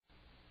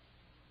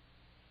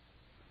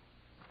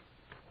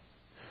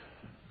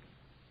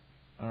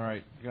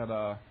right, got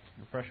a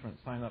refreshment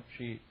sign-up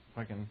sheet. If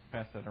I can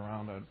pass that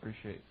around, I'd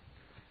appreciate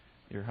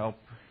your help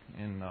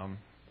in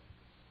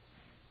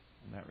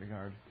that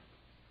regard.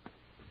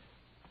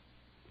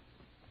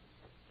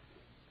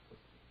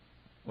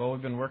 Well,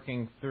 we've been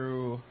working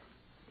through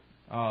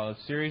a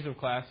series of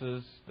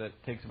classes that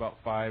takes about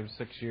 5-6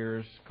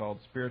 years called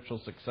Spiritual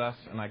Success,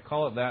 and I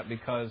call it that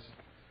because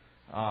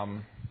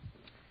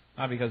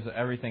not because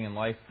everything in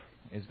life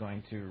is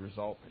going to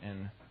result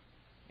in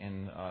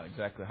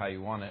exactly how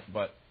you want it,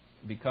 but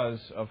because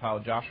of how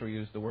Joshua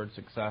used the word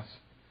success.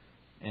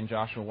 In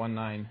Joshua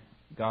 1:9,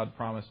 God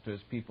promised to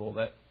His people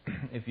that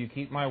if you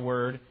keep my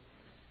word,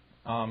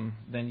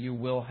 then you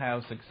will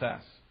have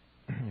success.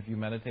 If you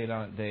meditate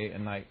on it day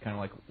and night, kind of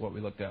like what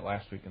we looked at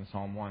last week in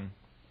Psalm 1.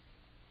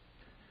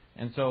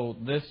 And so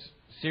this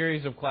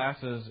series of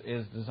classes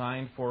is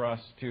designed for us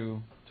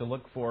to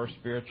look for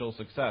spiritual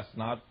success,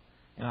 not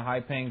in a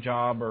high-paying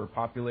job or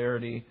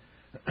popularity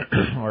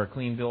or a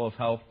clean bill of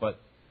health,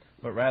 but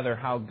rather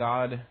how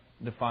God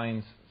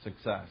defines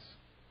success.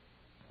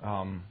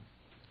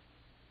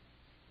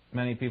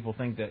 Many people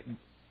think that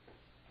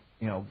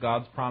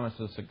God's promise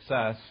of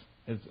success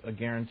is a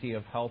guarantee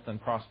of health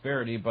and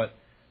prosperity, but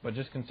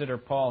just consider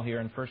Paul here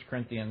in 1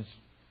 Corinthians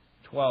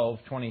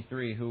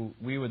 12:23, who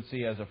we would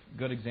see as a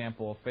good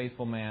example, a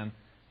faithful man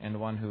and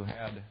one who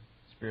had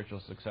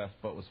spiritual success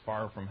but was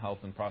far from health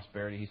and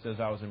prosperity. He says,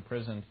 I was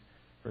imprisoned,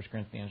 1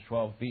 Corinthians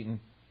 12, beaten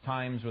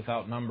times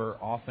without number,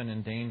 often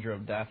in danger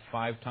of death.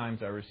 5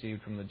 times I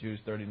received from the Jews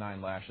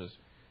 39 lashes.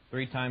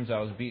 3 times I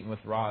was beaten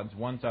with rods.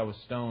 Once I was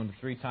stoned.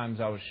 3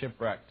 times I was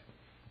shipwrecked.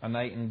 A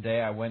night and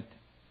day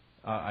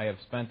I have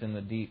spent in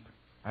the deep.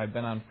 I have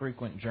been on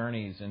frequent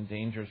journeys in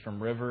dangers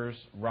from rivers,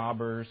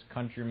 robbers,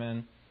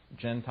 countrymen,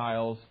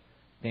 Gentiles,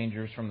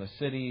 dangers from the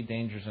city,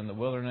 dangers in the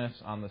wilderness,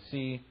 on the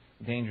sea,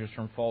 dangers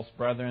from false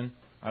brethren.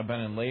 I've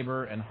been in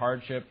labor and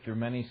hardship through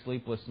many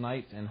sleepless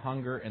nights, in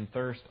hunger and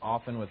thirst,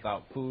 often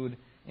without food,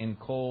 in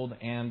cold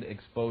and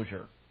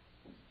exposure.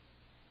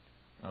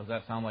 Now, does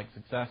that sound like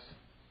success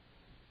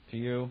to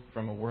you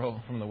from the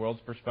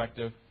world's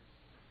perspective?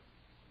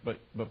 But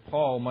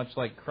Paul, much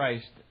like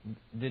Christ,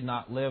 did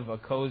not live a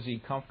cozy,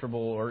 comfortable,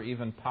 or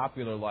even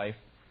popular life.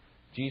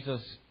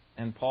 Jesus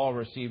and Paul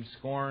received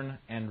scorn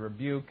and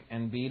rebuke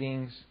and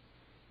beatings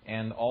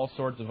and all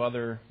sorts of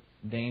other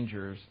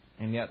dangers.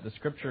 And yet the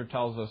Scripture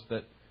tells us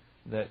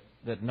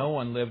that no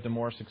one lived a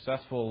more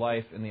successful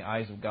life in the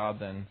eyes of God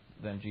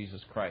than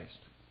Jesus Christ.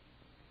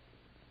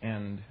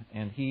 And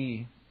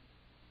He,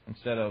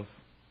 instead of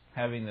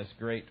having this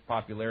great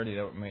popularity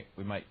that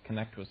we might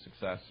connect with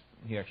success,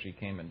 He actually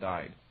came and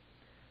died.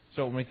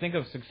 So when we think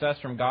of success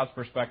from God's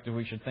perspective,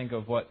 we should think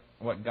of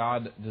what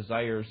God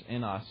desires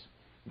in us,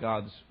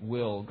 God's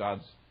will,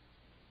 God's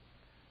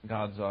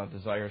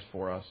desires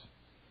for us.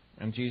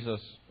 And Jesus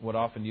would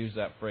often use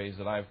that phrase,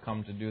 that I have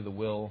come to do the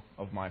will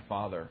of my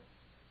Father.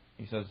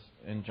 He says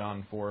in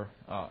John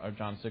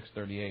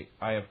 6:38,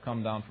 I have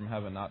come down from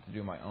heaven not to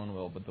do my own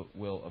will, but the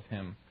will of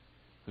Him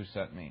who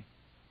sent me.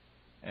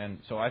 And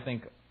so I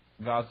think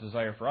God's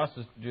desire for us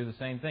is to do the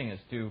same thing, is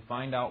to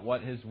find out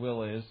what His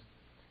will is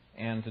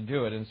and to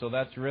do it. And so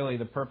that's really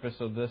the purpose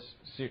of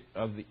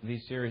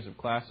these series of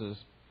classes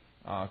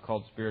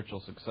called Spiritual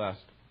Success.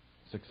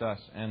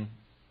 And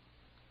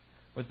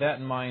with that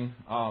in mind,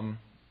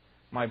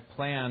 my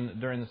plan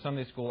during the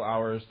Sunday school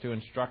hours to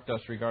instruct us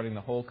regarding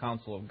the whole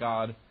counsel of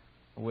God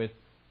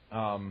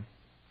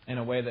in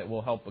a way that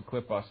will help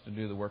equip us to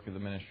do the work of the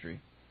ministry.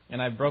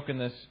 And I've broken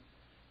this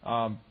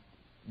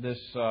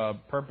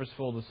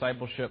purposeful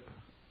discipleship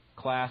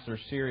class or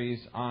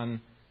series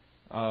on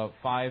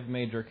 5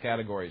 major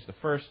categories. The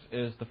first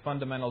is the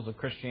fundamentals of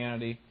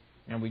Christianity,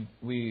 and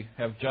we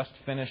have just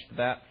finished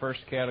that first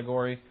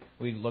category.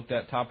 We looked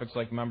at topics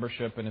like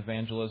membership and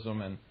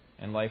evangelism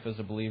and life as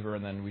a believer,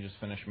 and then we just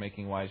finished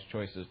making wise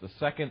choices. The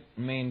second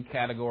main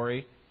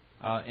category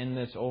in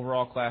this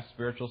overall class,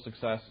 Spiritual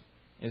Success,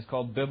 is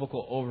called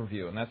Biblical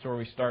Overview, and that's where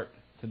we start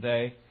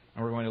today.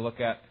 And we're going to look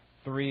at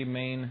 3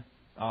 main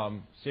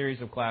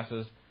series of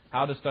classes: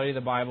 how to study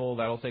the Bible,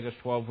 that'll take us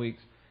 12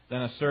 weeks,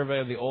 then a survey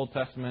of the Old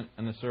Testament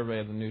and a survey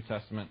of the New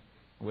Testament,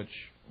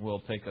 which will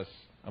take us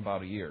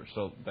about a year.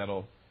 So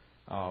that'll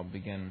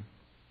begin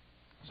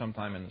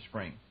sometime in the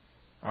spring.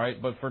 All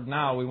right, but for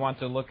now, we want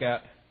to look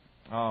at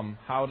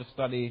how to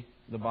study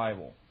the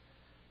Bible.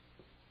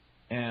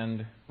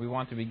 And we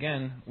want to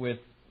begin with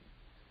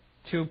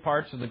 2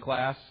 parts of the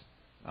class.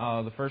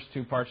 The first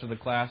 2 parts of the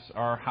class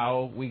are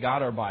how we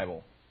got our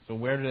Bible. So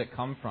where did it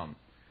come from?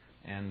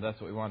 And that's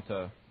what we want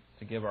to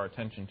give our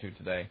attention to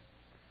today.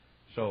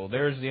 So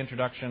there's the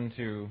introduction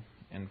to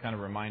and kind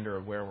of reminder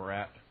of where we're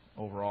at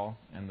overall,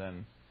 and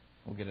then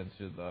we'll get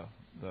into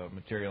the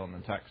material and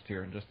the text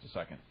here in just a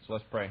second. So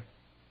let's pray.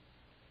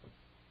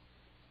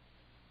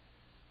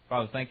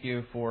 Father, thank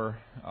you for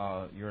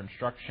your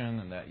instruction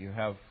and that you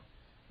have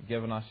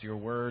given us your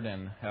word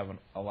and have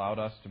allowed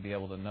us to be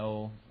able to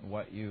know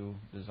what you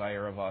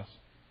desire of us.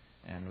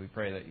 And we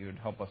pray that you would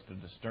help us to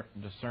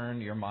discern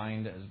your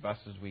mind as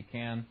best as we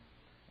can,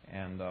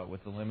 and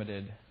with the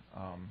limited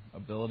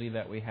ability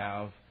that we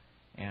have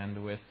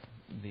and with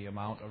the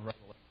amount of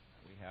revelation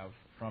that we have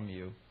from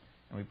you.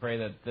 And we pray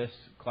that this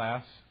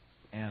class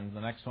and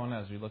the next one,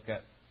 as we look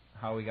at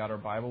how we got our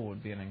Bible,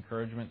 would be an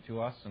encouragement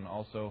to us and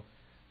also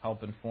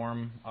help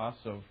inform us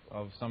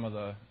of some of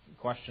the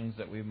questions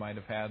that we might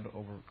have had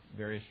over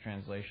various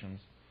translations.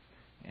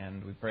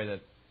 And we pray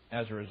that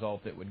as a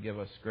result it would give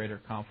us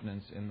greater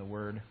confidence in the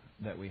Word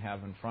that we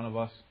have in front of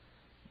us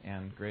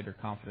and greater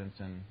confidence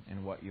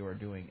in what you are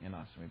doing in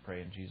us. And we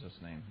pray in Jesus'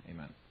 name.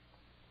 Amen.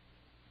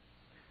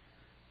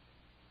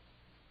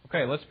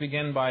 Okay, let's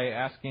begin by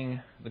asking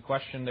the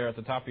question there at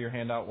the top of your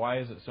handout, why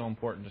is it so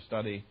important to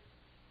study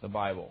the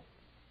Bible?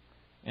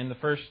 And the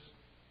first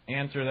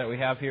answer that we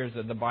have here is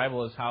that the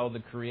Bible is how the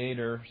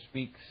Creator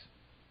speaks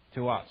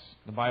to us.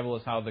 The Bible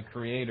is how the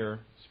Creator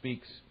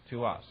speaks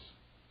to us.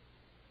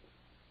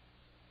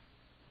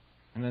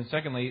 And then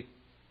secondly,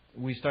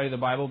 we study the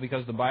Bible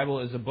because the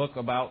Bible is a book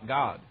about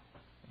God.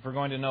 If we're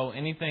going to know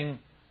anything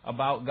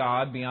about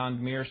God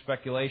beyond mere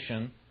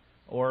speculation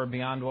or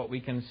beyond what we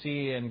can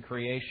see in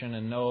creation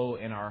and know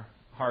in our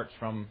hearts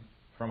from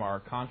our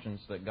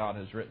conscience that God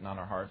has written on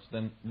our hearts,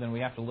 then we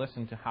have to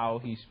listen to how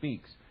He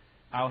speaks.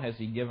 How has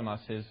He given us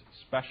His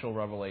special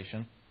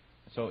revelation?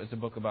 So it's a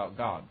book about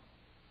God.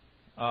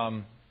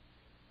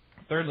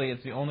 Thirdly,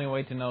 it's the only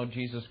way to know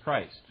Jesus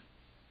Christ.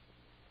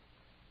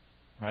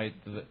 Right?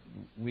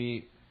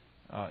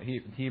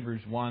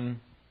 Hebrews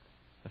 1,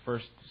 the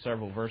first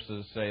several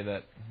verses say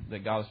that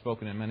God has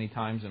spoken in many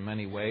times in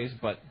many ways,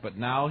 but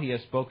now He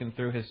has spoken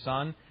through His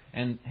Son,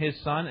 and His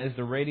Son is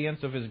the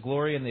radiance of His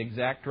glory and the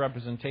exact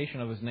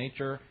representation of His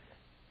nature,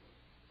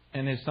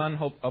 and His Son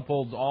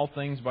upholds all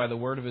things by the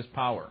word of His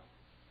power.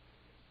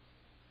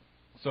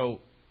 So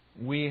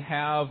we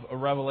have a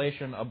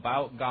revelation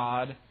about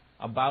God,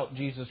 about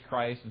Jesus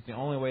Christ. It's the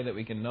only way that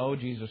we can know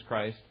Jesus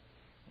Christ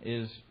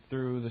is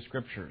through the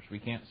Scriptures. We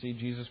can't see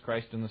Jesus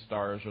Christ in the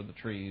stars or the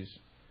trees,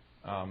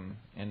 and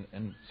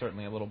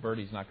certainly a little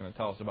birdie's not going to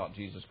tell us about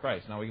Jesus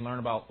Christ. Now we can learn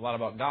a lot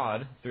about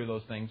God through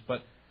those things,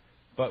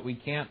 but we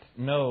can't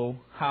know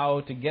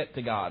how to get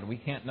to God. We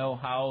can't know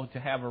how to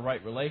have a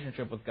right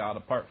relationship with God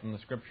apart from the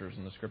Scriptures,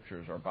 and the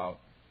Scriptures are about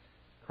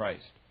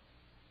Christ.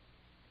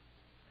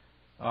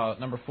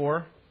 Number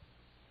 4,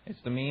 it's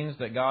the means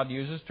that God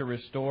uses to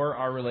restore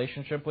our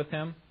relationship with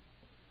Him.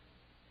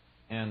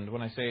 And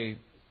when I say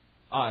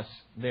us,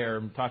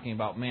 they're talking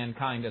about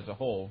mankind as a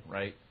whole,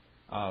 right?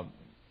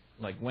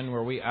 Like, when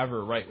were we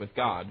ever right with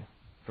God?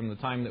 From the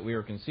time that we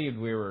were conceived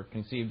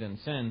in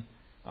sin,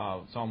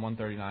 Psalm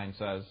 139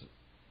 says.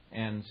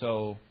 And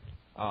so,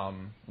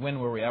 when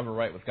were we ever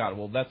right with God?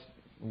 Well,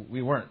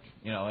 we weren't.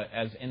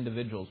 As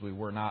individuals, we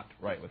were not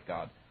right with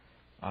God.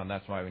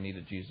 That's why we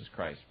needed Jesus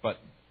Christ.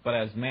 But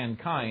as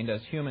mankind,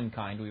 as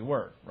humankind, we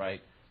were,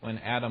 right? When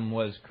Adam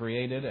was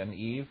created and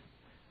Eve,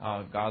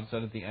 God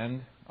said at the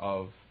end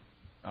of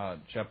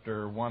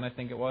chapter 1, I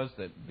think it was,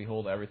 that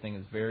behold, everything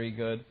is very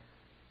good.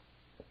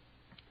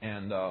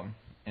 And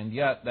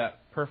yet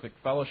that perfect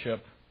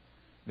fellowship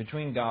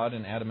between God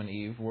and Adam and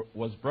Eve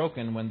was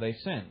broken when they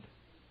sinned.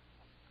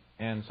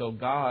 And so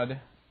God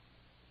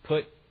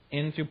put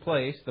into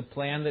place the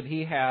plan that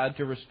He had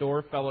to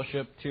restore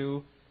fellowship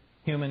to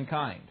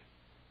humankind.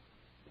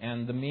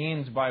 And the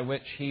means by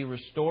which He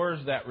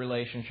restores that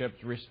relationship,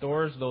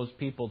 restores those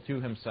people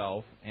to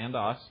Himself and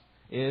us,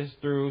 is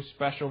through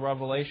special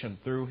revelation,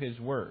 through His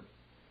Word.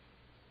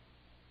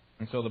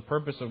 And so the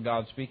purpose of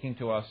God speaking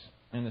to us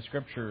in the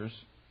Scriptures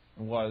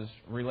was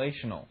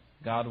relational.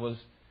 God was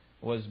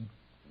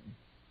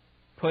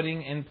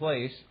putting in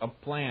place a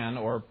plan,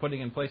 or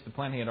putting in place the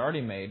plan He had already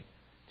made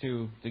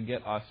to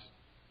get us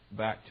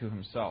back to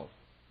Himself.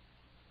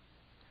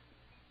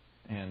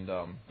 And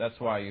that's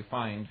why you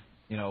find,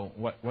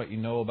 what you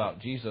know about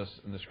Jesus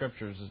in the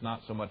Scriptures is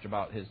not so much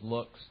about His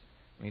looks.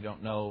 You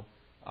don't know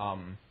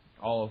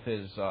all of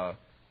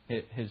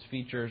His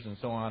features and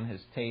so on,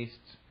 His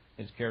tastes,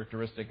 His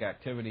characteristic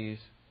activities.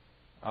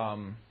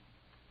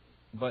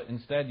 But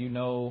instead you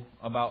know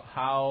about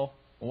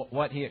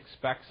what He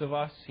expects of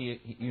us.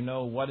 You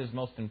know what is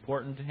most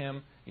important to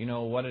Him. You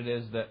know what it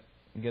is that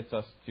gets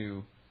us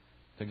to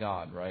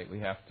God, right? We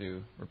have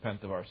to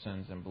repent of our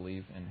sins and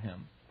believe in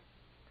Him.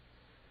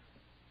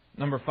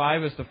 Number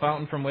 5 is the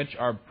fountain from which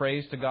our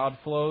praise to God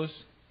flows.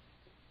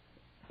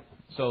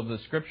 So the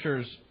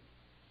Scriptures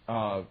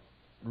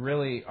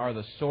really are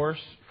the source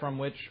from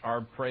which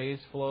our praise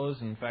flows.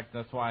 In fact,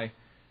 that's why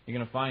you're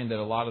going to find that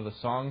a lot of the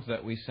songs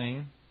that we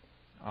sing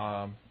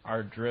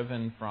are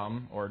driven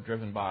from or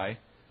driven by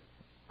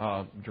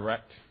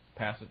direct,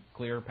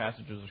 clear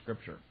passages of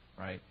Scripture.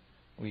 Right?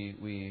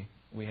 We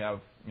have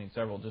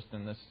several just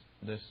in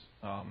this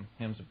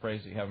hymns of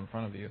praise that you have in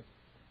front of you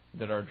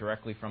that are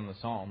directly from the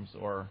Psalms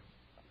or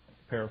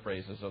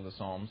paraphrases of the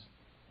Psalms.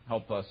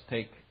 Help us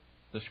take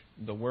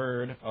the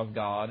Word of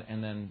God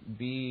and then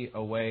be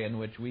a way in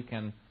which we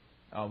can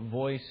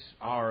voice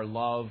our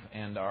love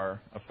and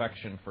our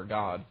affection for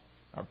God,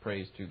 our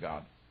praise to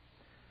God.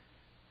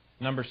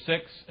 Number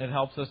 6, it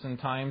helps us in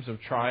times of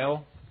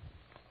trial.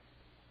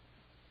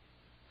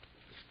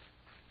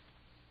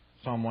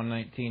 Psalm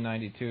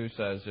 119:92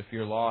 says, "If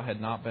your law had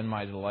not been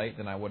my delight,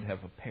 then I would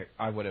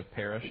have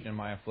perished in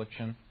my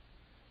affliction."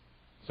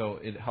 So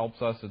it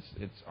helps us.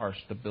 It's our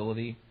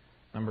stability.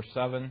 Number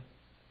 7,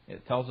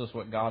 it tells us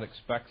what God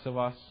expects of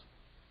us.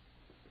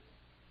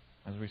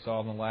 As we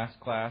saw in the last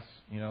class,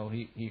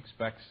 He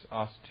expects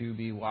us to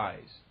be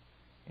wise,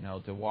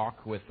 to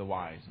walk with the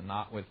wise and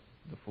not with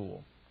the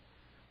fool.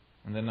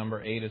 And then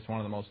number 8 is one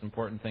of the most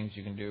important things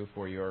you can do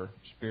for your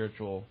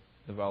spiritual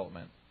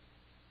development.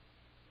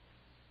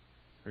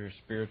 And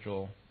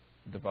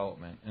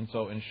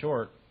so, in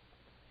short,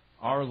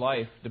 our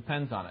life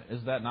depends on it.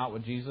 Is that not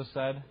what Jesus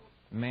said?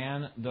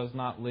 Man does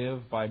not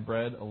live by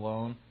bread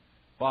alone,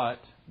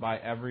 but by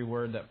every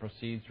word that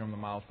proceeds from the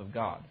mouth of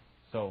God.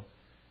 So,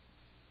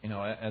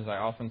 as I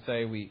often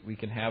say, we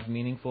can have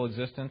meaningful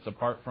existence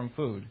apart from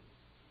food.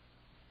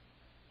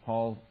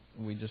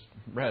 We just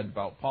read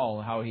about Paul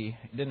and how he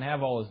didn't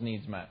have all his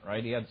needs met,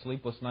 right? He had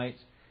sleepless nights.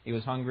 He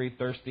was hungry,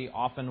 thirsty,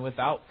 often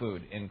without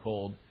food in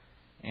cold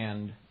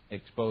and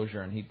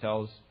exposure. And he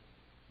tells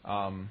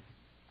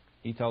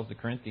the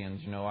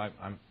Corinthians,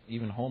 I'm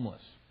even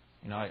homeless.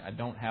 I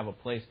don't have a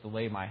place to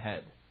lay my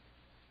head,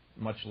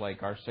 much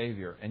like our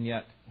Savior. And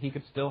yet, he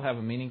could still have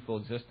a meaningful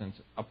existence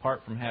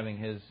apart from having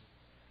his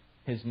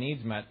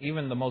needs met,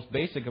 even the most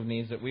basic of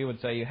needs that we would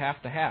say you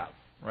have to have,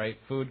 right?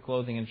 Food,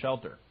 clothing, and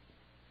shelter.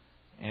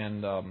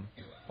 And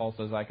Paul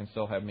says, I can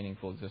still have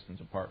meaningful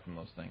existence apart from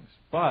those things.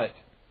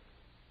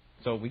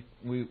 So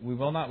we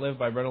will not live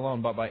by bread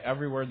alone, but by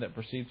every word that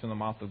proceeds from the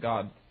mouth of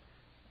God.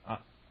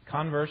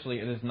 Conversely,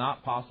 it is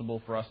not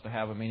possible for us to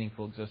have a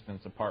meaningful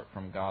existence apart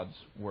from God's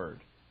Word.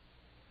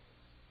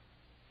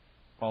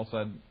 Paul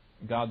said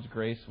God's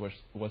grace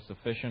was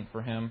sufficient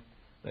for him,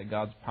 that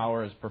God's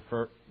power is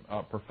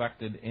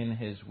perfected in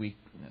his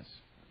weakness.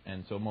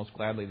 And so most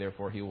gladly,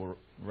 therefore, he will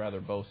rather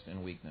boast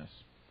in weakness.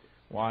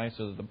 Why?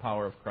 So that the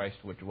power of Christ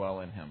would dwell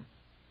in him.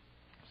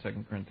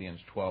 2 Corinthians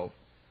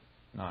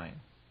 12:9.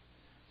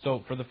 So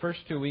for the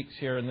first 2 weeks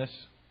here in this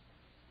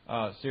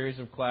series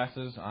of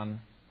classes on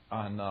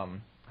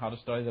how to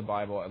study the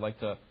Bible, I'd like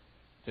to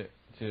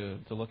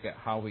look at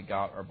how we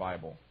got our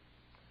Bible.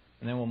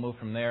 And then we'll move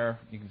from there.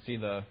 You can see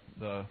the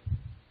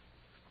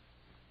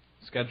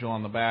schedule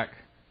on the back.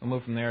 We'll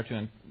move from there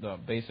to the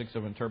basics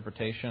of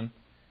interpretation,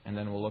 and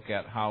then we'll look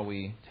at how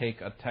we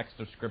take a text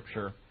of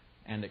Scripture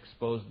and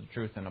expose the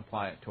truth and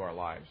apply it to our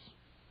lives.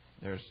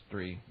 There's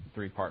three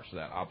parts to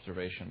that: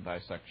 observation,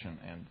 dissection,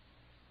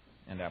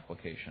 and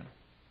application.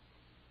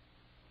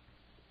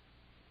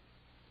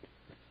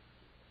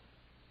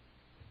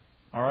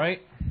 All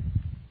right.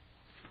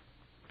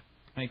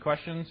 Any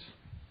questions?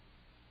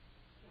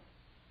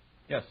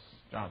 Yes,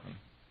 Jonathan.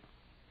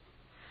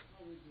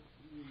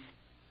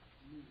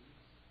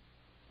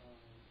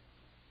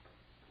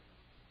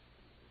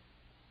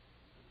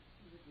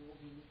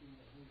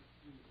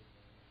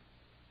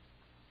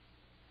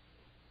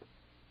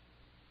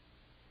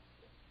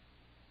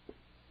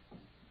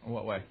 In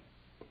what way?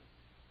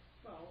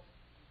 Well,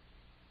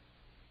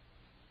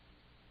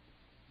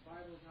 the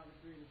Bible is how the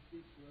Creator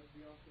speaks to us.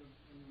 We also, the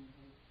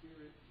Holy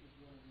Spirit is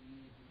one of the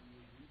means that we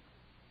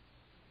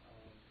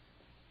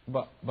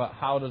use. But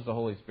how does the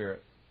Holy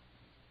Spirit?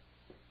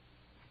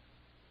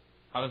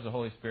 How does the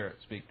Holy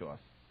Spirit speak to us?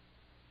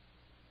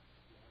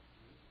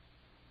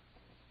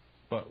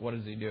 But what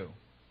does He do?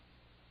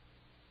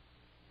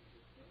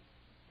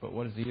 But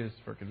what does He use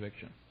for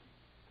conviction?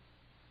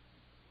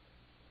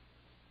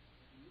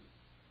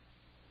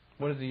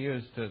 What does He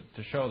use to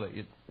show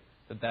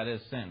that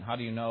is sin? How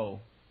do you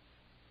know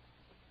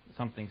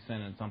something's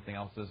sin and something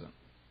else isn't?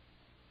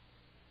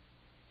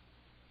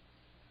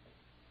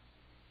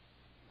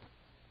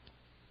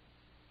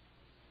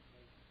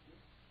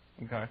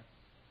 Okay.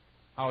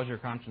 How is your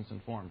conscience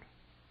informed?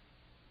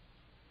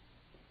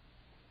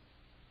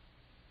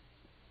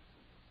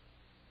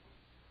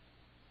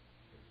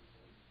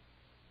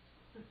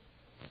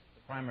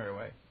 Primary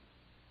way.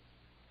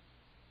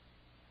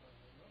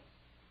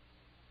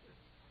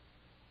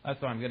 That's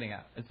what I'm getting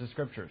at. It's the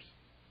Scriptures.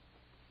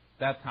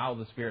 That's how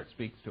the Spirit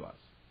speaks to us.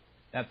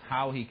 That's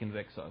how He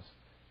convicts us.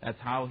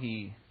 That's how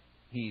He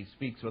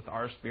speaks with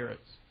our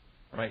spirits,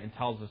 right, and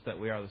tells us that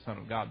we are the Son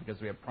of God, because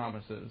we have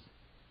promises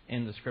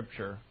in the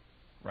Scripture,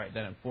 right,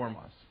 that inform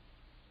us.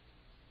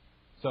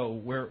 So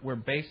we're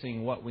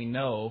basing what we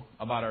know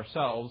about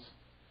ourselves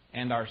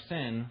and our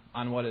sin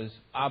on what is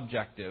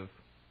objective,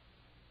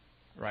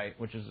 right,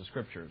 which is the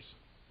Scriptures.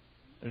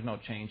 There's no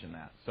change in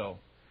that. So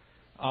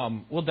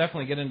we'll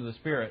definitely get into the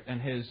Spirit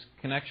and His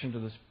connection to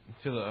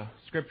the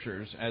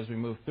Scriptures as we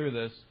move through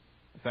this.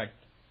 In fact,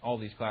 all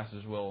these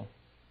classes will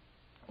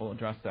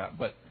address that.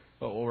 But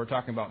what we're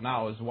talking about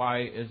now is,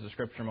 why is the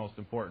Scripture most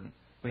important?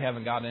 We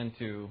haven't got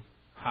into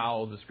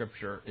how the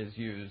Scripture is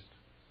used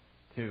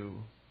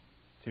to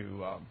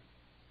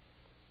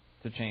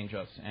change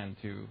us and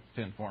to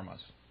inform us.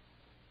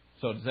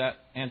 So does that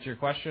answer your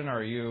question,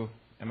 or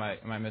am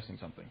I missing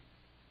something?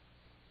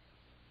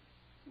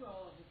 Well,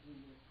 I think we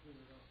will clear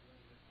it up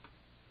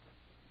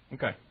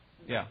later. Okay.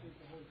 Yeah. I think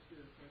the Holy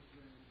Spirit plays a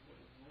very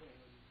important role.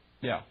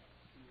 Yeah.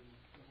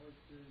 The Holy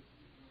Spirit is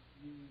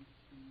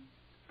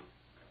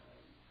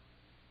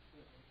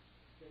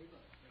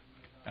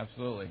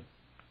Absolutely.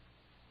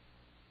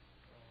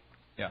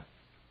 Yeah.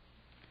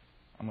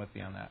 I'm with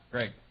you on that.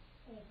 Greg.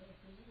 Oh, Pastor,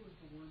 what was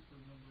the word for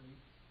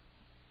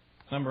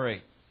number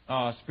 8?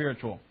 Number 8.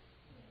 Spiritual.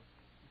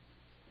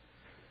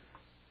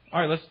 All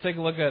right, let's take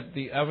a look at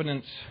the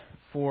evidence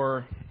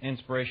for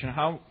inspiration.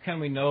 How can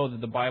we know that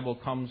the Bible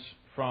comes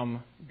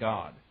from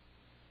God?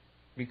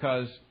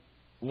 Because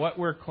what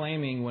we're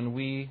claiming when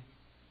we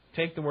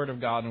take the Word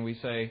of God and we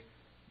say,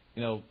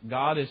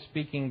 God is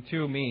speaking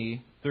to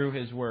me through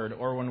His Word,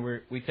 or when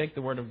we take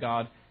the Word of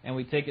God and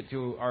we take it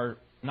to our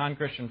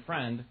non-Christian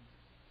friend,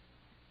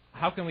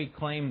 how can we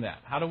claim that?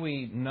 How do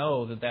we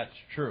know that that's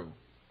true?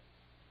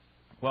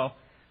 Well,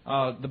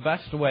 the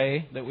best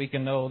way that we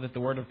can know that the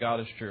Word of God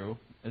is true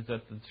is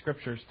that the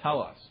Scriptures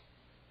tell us.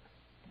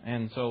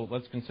 And so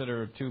let's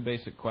consider 2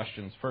 basic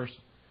questions. First,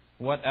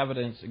 what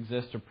evidence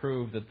exists to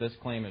prove that this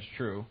claim is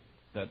true,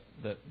 that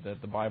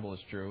the Bible is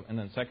true? And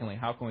then secondly,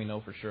 how can we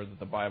know for sure that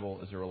the Bible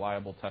is a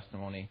reliable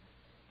testimony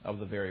of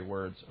the very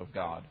words of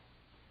God?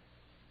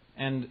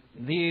 And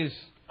these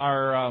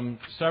are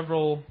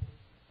several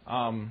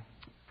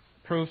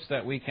proofs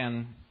that we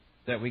can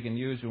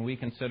use when we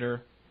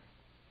consider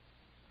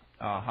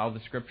how the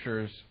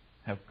Scriptures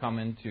have come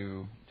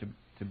into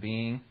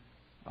being.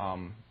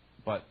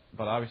 But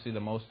obviously the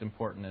most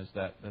important is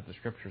that the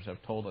Scriptures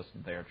have told us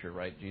that they are true,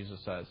 right? Jesus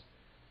says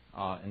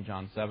in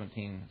John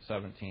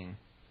 17:17,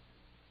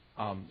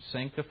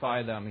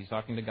 sanctify them. He's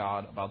talking to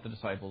God about the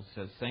disciples.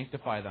 He says,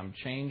 sanctify them,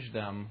 change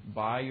them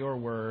by your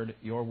word.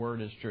 Your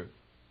word is truth.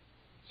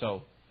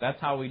 So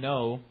that's how we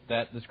know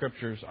that the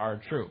Scriptures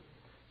are true.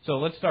 So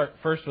let's start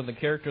first with the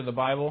character of the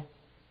Bible.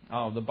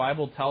 The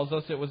Bible tells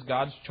us it was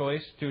God's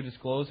choice to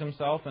disclose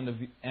Himself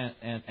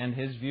and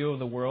His view of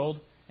the world.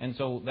 And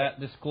so that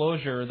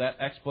disclosure, that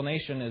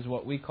explanation is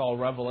what we call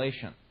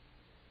revelation.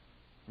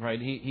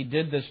 Right? He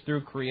did this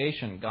through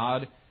creation.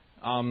 God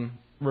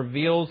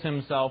reveals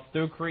Himself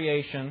through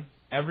creation.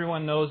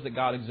 Everyone knows that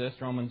God exists,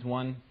 Romans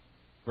 1,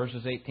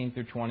 verses 18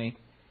 through 20.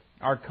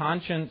 Our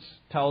conscience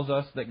tells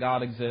us that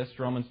God exists,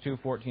 Romans 2,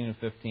 14 and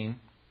 15.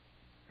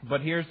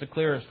 But here's the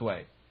clearest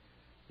way,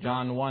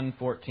 John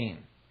 1:14.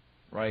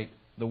 Right?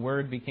 The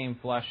Word became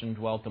flesh and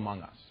dwelt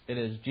among us. It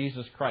is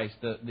Jesus Christ,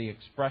 the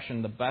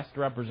expression, the best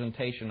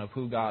representation of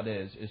who God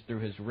is through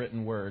His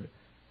written Word,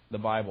 the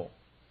Bible.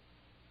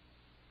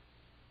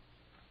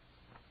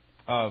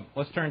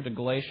 Let's turn to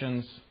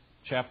Galatians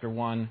chapter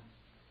 1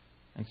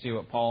 and see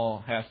what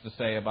Paul has to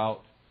say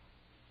about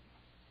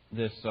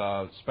this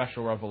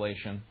special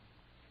revelation.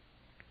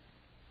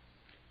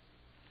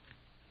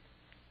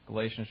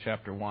 Galatians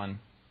chapter 1.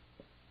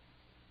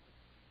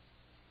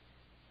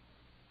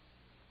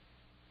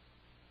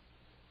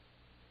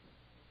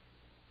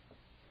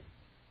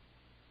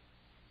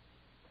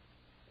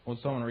 Would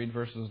someone read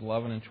verses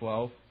 11 and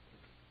 12? For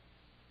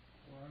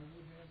I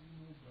would have you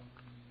know,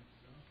 brethren, that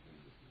the gospel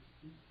which is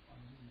preached by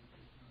me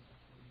is not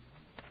according to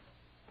me.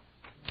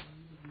 For I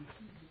neither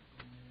received it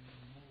from man,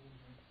 nor was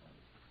I taught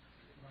it,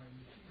 but I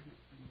received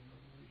it through the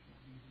revelation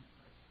of Jesus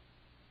Christ.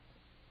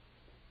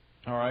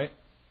 All right.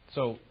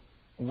 So,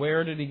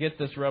 where did he get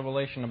this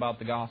revelation about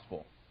the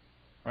gospel?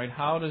 Right?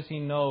 How does he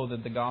know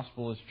that the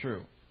gospel is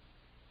true?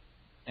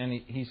 And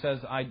he says,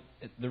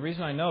 the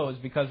reason I know is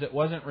because it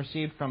wasn't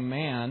received from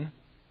man,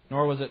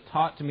 nor was it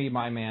taught to me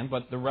by man,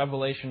 but the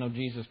revelation of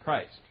Jesus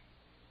Christ.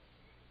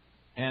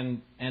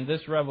 And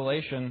this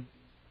revelation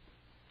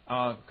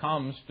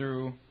comes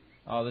through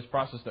this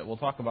process that we'll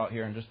talk about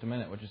here in just a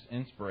minute, which is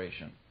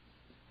inspiration.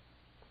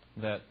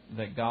 That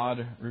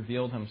God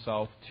revealed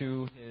Himself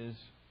to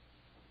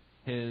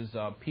His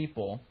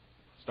people,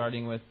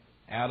 starting with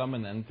Adam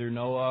and then through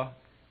Noah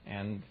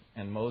and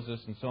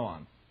Moses and so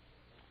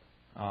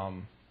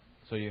on.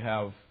 So you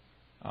have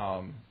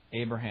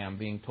Abraham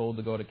being told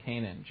to go to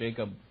Canaan,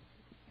 Jacob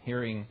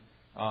hearing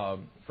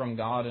from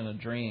God in a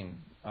dream,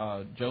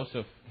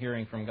 Joseph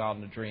hearing from God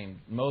in a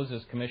dream,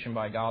 Moses commissioned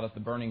by God at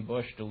the burning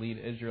bush to lead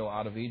Israel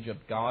out of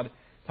Egypt, God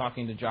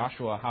talking to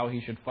Joshua how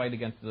he should fight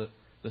against the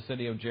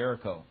city of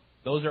Jericho.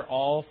 Those are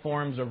all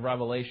forms of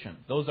revelation.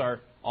 Those are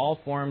all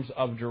forms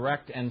of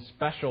direct and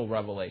special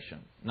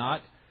revelation.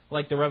 Not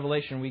like the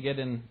revelation we get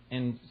in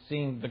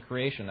seeing the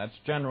creation. That's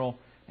general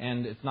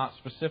and it's not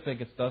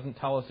specific. It doesn't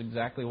tell us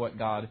exactly what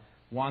God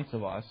wants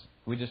of us.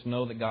 We just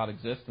know that God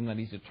exists and that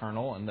He's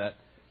eternal and that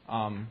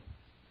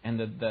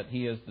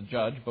He is the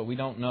judge, but we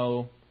don't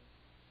know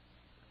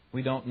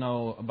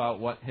about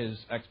what His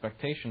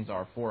expectations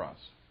are for us.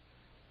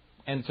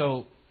 And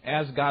so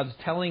as God's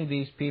telling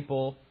these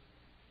people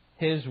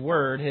His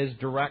Word, His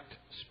direct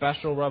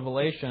special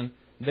revelation,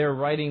 they're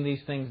writing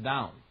these things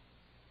down.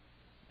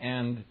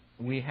 And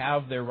we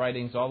have their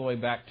writings all the way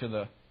back to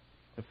the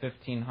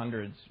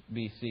 1500s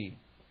BC,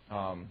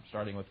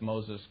 starting with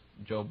Moses.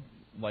 Job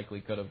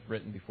likely could have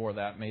written before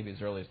that, maybe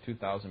as early as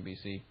 2000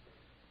 BC.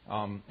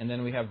 And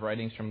then we have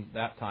writings from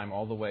that time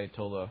all the way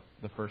till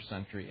the 1st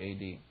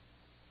century AD.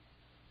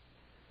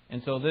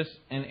 And so this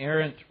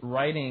inerrant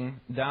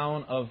writing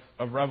down of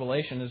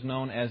revelation is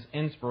known as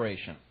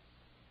inspiration.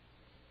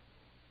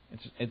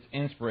 It's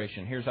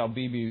inspiration. Here's how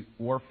B.B.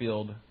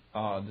 Warfield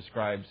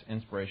describes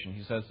inspiration.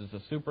 He says it's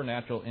a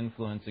supernatural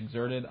influence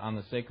exerted on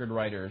the sacred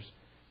writers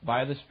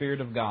by the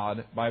Spirit of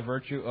God, by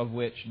virtue of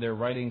which their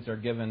writings are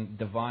given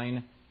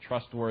divine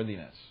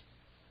trustworthiness.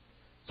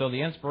 So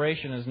the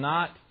inspiration is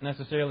not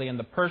necessarily in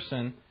the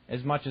person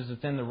as much as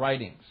it's in the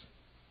writings.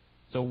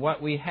 So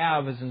what we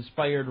have is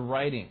inspired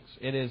writings.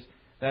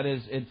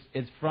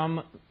 It's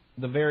from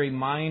the very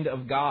mind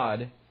of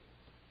God,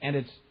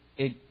 and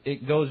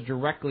it goes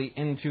directly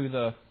into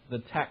the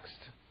text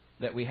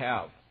that we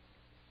have.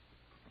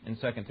 In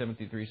 2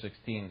 Timothy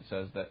 3:16 it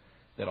says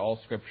that all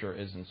Scripture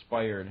is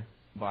inspired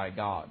by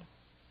God.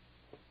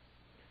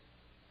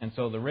 And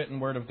so the written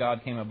Word of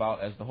God came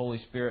about as the Holy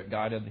Spirit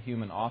guided the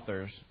human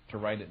authors to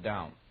write it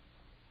down.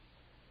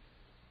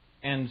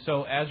 And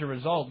so as a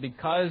result,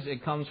 because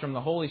it comes from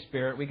the Holy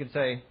Spirit, we could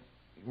say,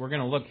 we're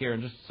going to look here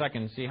in just a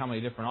second and see how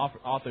many different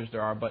authors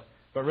there are, but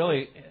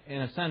really,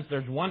 in a sense,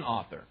 there's one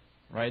author,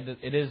 right?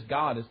 It is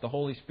God, it's the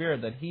Holy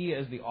Spirit, that He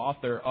is the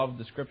author of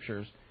the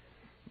Scriptures.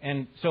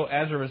 And so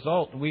as a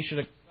result, we should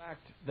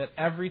expect that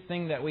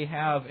everything that we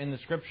have in the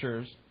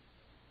Scriptures,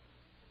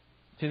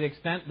 to the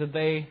extent that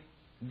they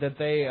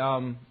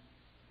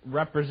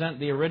represent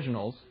the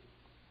originals,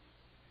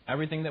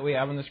 everything that we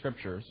have in the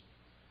Scriptures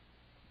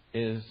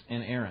is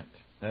inerrant,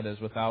 that is,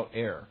 without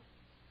error.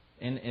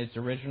 In its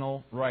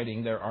original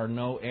writing, there are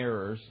no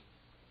errors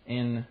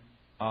in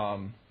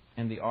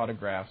the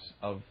autographs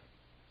of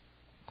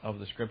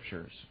the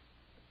Scriptures.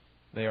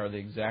 They are the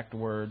exact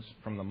words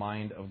from the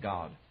mind of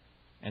God.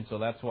 And so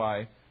that's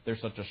why there's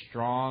such a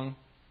strong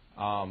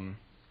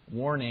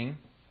warning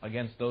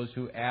against those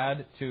who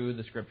add to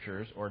the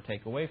Scriptures or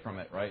take away from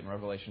it, right, in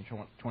Revelation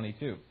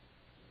 22.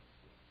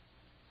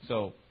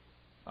 So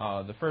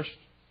the first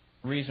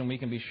reason we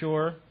can be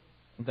sure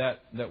that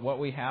what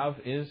we have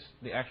is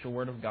the actual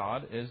Word of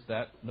God is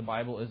that the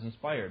Bible is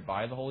inspired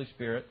by the Holy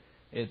Spirit.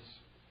 It's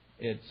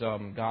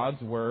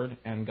God's Word,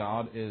 and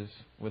God is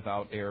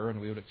without error,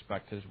 and we would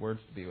expect His words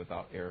to be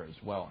without error as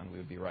well, and we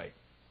would be right.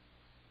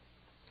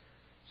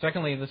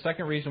 Secondly, the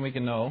second reason we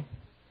can know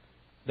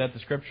that the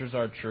Scriptures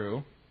are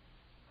true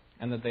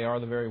and that they are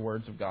the very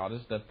words of God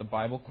is that the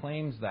Bible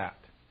claims that.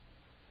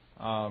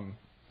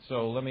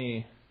 So let's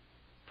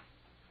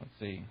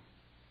see.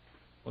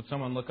 Would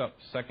someone look up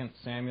 2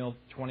 Samuel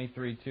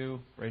 23:2?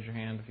 Raise your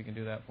hand if you can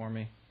do that for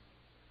me.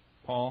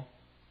 Paul.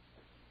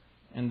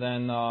 And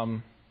then,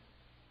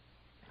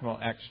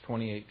 Acts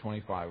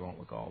 28:25. I won't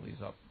look all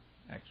these up.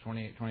 Acts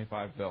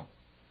 28:25, Bill.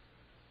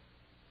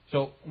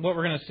 So what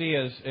we're going to see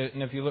is,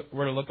 and if you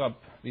were to look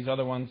up these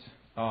other ones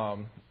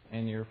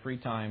in your free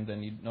time,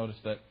 then you'd notice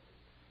that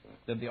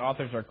the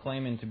authors are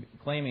claiming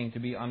to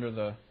be under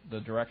the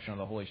direction of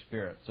the Holy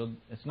Spirit. So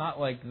it's not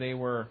like they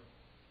were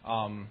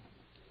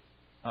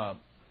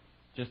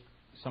just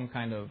some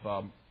kind of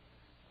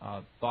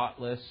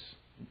thoughtless,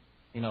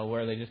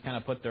 where they just kind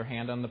of put their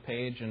hand on the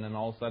page and then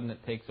all of a sudden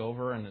it takes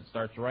over and it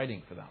starts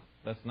writing for them.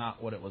 That's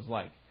not what it was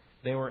like.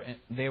 They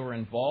were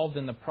involved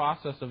in the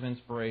process of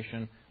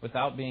inspiration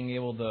without being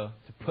able to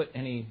put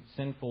any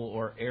sinful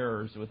or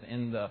errors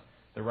within the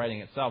writing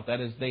itself. That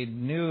is, they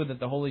knew that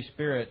the Holy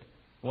Spirit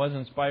was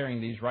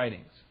inspiring these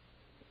writings.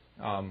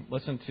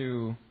 Listen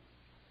to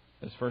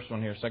this first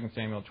one here, 2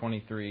 Samuel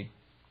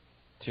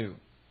 23:2.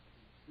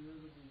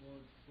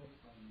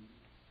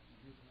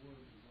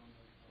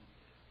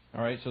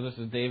 All right, so this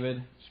is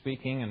David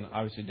speaking, and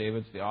obviously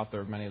David's the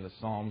author of many of the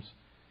Psalms.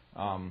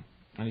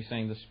 And he's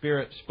saying, the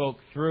Spirit spoke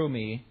through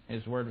me,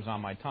 His word was on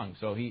my tongue.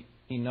 So he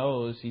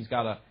knows, he's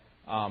got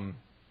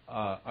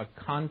a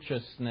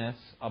consciousness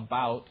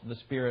about the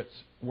Spirit's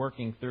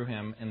working through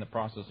him in the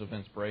process of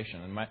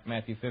inspiration. In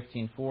Matthew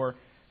 15:4,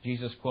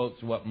 Jesus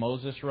quotes what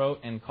Moses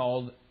wrote and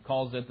calls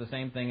it the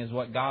same thing as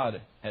what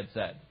God had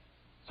said.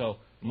 So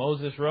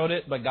Moses wrote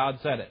it, but God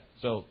said it.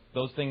 So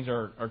those things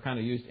are kind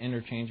of used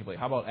interchangeably.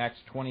 How about Acts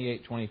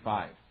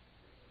 28:25?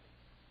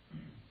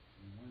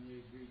 When they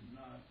agreed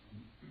not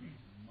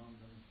among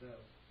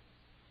themselves,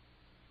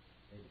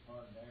 they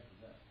departed after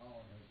that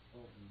Paul had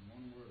spoken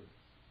one word.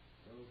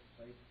 Those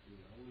spake to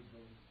the Holy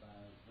Ghost by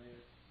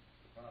Isaiah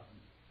the prophet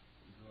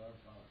unto our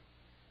fathers.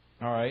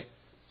 All right.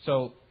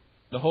 So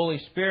the Holy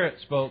Spirit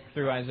spoke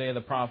through Isaiah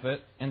the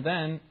prophet, and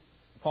then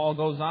Paul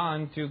goes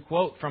on to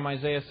quote from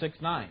Isaiah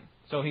 6:9.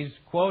 So he's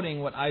quoting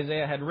what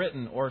Isaiah had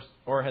written or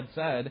had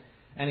said,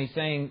 and he's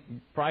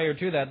saying prior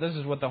to that, this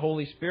is what the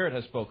Holy Spirit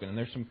has spoken. And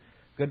there's some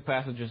good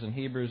passages in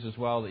Hebrews as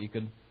well that you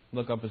could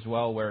look up as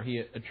well, where he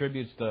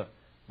attributes the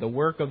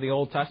work of the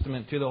Old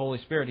Testament to the Holy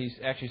Spirit. He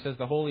actually says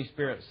the Holy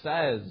Spirit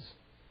says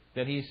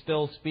that He's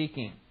still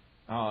speaking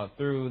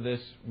through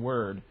this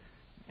Word,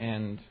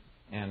 and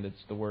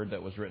it's the Word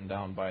that was written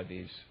down by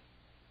these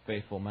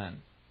faithful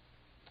men.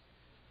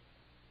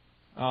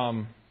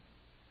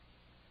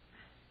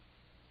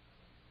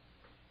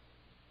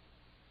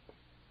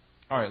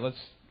 All right,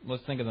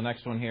 let's think of the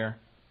next one here.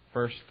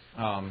 First,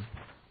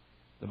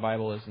 the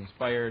Bible is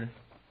inspired,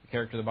 the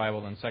character of the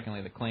Bible. Then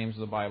secondly, the claims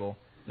of the Bible.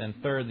 Then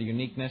third, the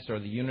uniqueness or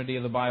the unity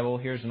of the Bible.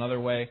 Here's another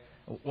way.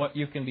 What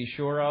you can be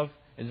sure of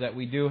is that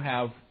we do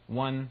have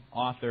one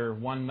author,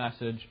 one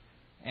message,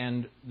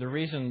 And the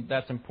reason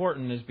that's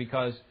important is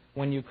because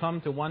when you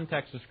come to one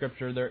text of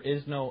Scripture, there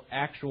is no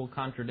actual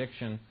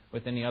contradiction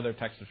with any other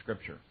text of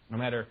Scripture. No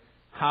matter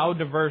how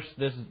diverse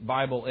this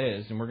Bible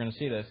is, and we're going to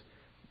see this,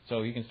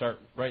 so you can start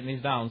writing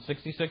these down.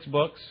 66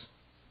 books,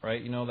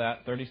 right? You know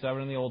that.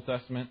 37 in the Old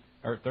Testament,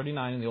 or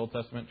 39 in the Old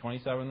Testament,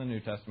 27 in the New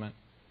Testament.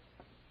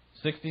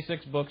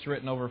 66 books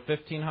written over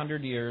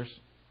 1,500 years.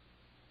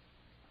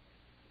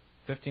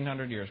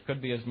 1,500 years.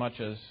 Could be as much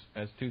as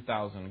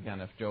 2,000,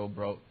 again, if Job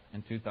wrote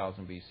in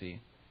 2000 BC.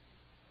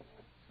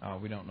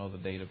 We don't know the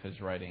date of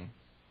his writing,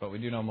 but we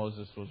do know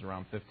Moses was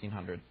around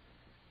 1,500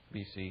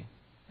 BC,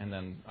 and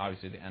then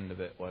obviously the end of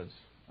it was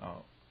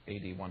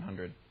AD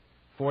 100.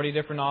 40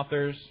 different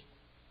authors,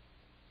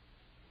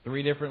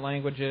 3 different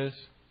languages,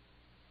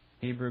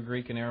 Hebrew,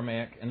 Greek, and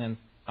Aramaic, and then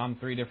on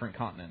 3 different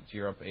continents,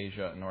 Europe,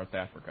 Asia, and North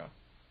Africa.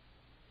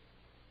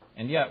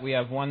 And yet we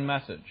have one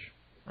message,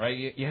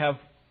 right? You have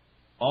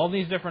all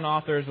these different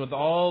authors with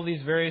all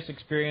these various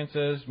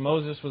experiences.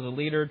 Moses was a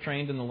leader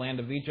trained in the land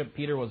of Egypt.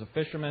 Peter was a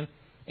fisherman.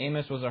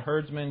 Amos was a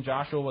herdsman.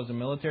 Joshua was a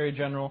military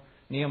general.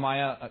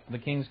 Nehemiah, the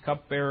king's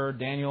cupbearer.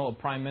 Daniel, a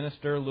prime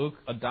minister. Luke,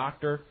 a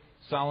doctor.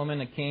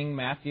 Solomon, a king.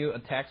 Matthew, a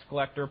tax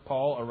collector.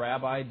 Paul, a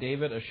rabbi.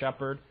 David, a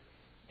shepherd.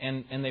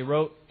 And they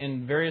wrote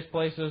in various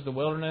places, the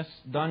wilderness,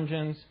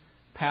 dungeons,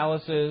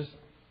 palaces.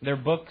 Their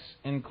books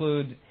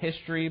include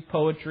history,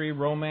 poetry,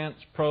 romance,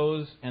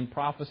 prose, and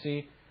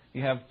prophecy.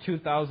 You have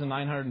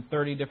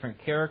 2,930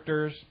 different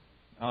characters,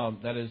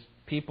 that is,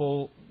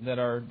 people that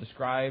are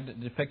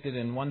depicted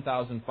in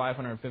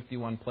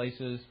 1,551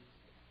 places.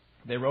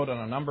 They wrote on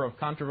a number of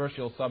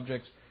controversial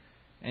subjects,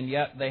 and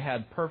yet they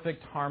had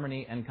perfect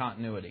harmony and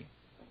continuity.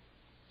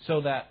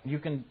 So that you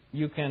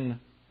can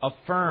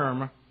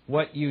affirm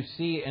what you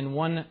see in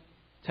one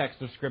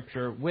text of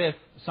Scripture with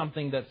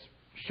something that's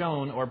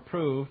shown or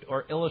proved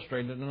or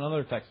illustrated in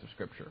another text of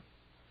Scripture.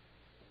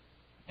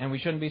 And we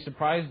shouldn't be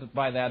surprised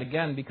by that,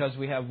 again, because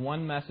we have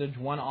one message,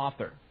 one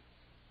author,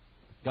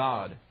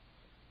 God,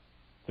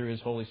 through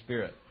His Holy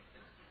Spirit.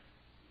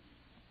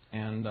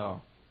 And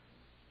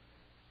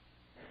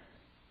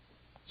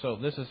so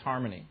this is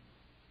harmony,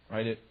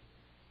 right?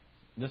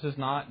 This is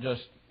not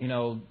just,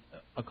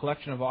 a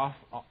collection of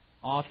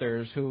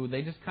authors who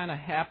they just kind of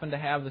happen to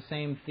have the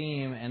same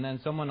theme, and then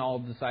someone all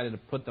decided to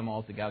put them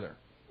all together,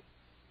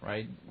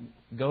 right?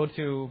 Go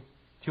to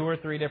 2 or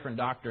 3 different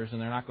doctors, and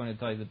they're not going to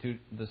tell you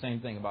the same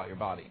thing about your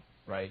body,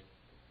 right?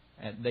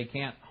 And they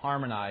can't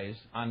harmonize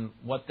on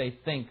what they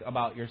think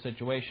about your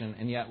situation,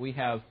 and yet we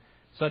have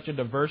such a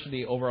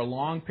diversity over a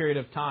long period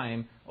of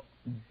time,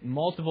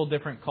 multiple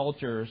different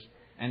cultures,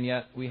 and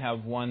yet we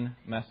have one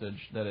message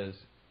that is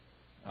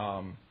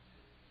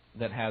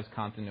that has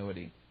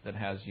continuity, that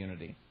has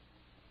unity.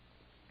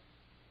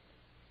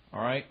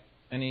 All right.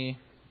 Any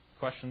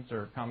questions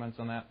or comments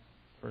on that?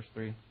 First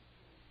 3.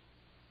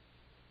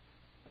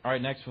 All right,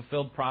 next,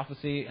 fulfilled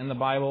prophecy in the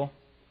Bible.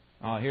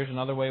 Here's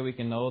another way we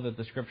can know that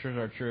the Scriptures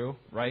are true,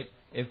 right?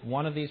 If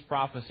one of these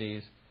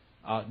prophecies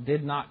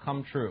did not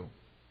come true,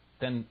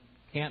 then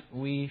can't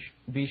we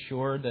be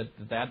sure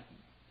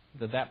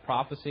that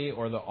prophecy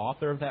or the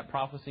author of that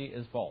prophecy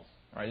is false,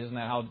 right? Isn't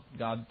that how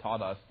God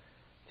taught us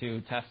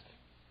to test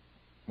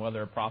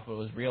whether a prophet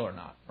was real or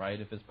not, right?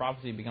 If his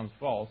prophecy becomes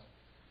false,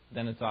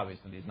 then it's obvious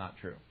that he's not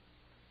true.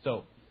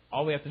 So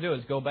all we have to do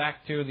is go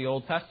back to the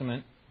Old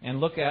Testament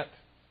and look at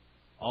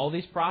all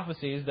these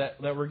prophecies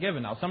that were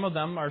given. Now, some of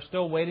them are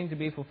still waiting to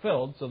be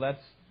fulfilled, so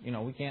that's,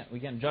 we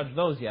can't judge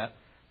those yet.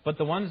 But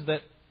the ones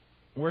that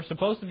were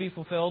supposed to be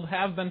fulfilled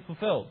have been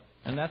fulfilled,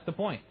 and that's the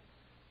point.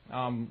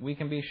 We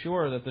can be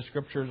sure that the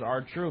Scriptures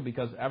are true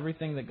because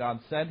everything that God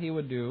said He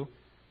would do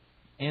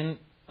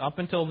up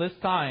until this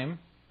time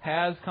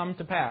has come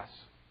to pass,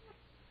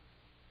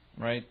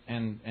 right?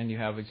 And you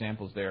have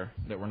examples there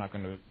that we're not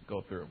going to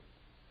go through.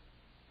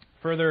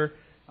 Further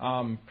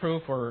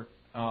proof or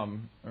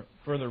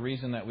further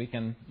reason that we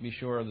can be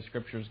sure of the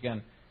Scriptures,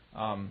 again,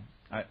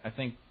 I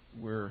think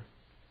the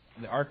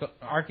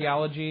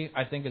archaeology,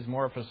 I think, is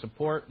more of a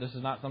support. This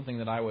is not something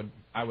that I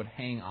would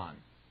hang on.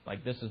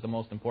 Like, this is the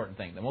most important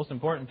thing. The most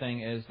important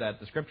thing is that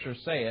the Scriptures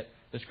say it.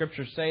 The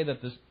Scriptures say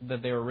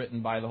that they were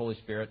written by the Holy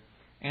Spirit,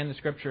 and the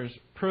Scriptures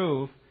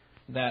prove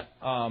that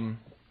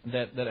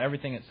that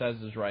everything it says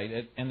is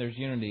right. And there's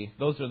unity.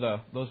 Those are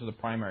the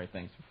primary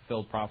things.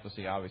 Fulfilled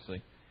prophecy,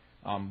 obviously.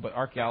 But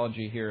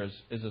archaeology here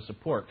is a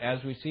support.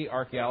 As we see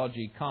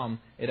archaeology come,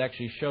 it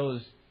actually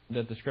shows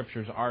that the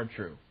Scriptures are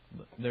true.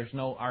 There's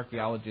no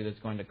archaeology that's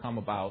going to come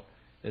about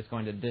that's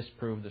going to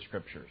disprove the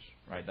Scriptures,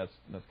 right? That's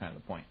kind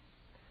of the point.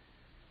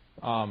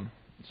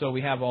 So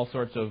we have all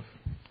sorts of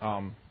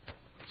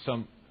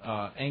some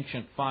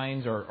ancient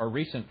finds or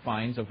recent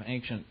finds of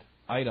ancient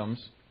items,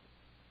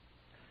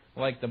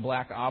 like the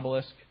black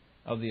obelisk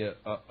of the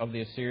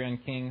Assyrian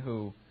king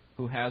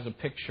who has a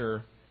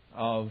picture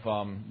of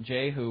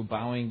Jehu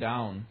bowing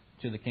down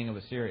to the king of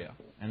Assyria,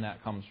 and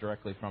that comes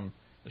directly from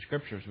the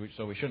Scriptures.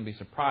 So we shouldn't be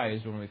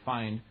surprised when we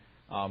find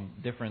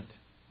different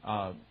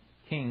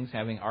kings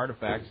having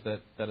artifacts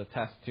that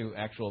attest to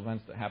actual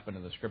events that happened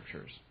in the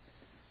Scriptures.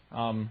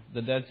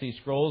 The Dead Sea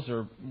Scrolls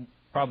are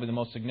probably the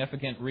most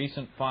significant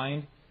recent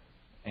find,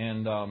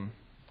 and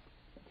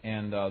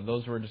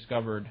those were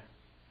discovered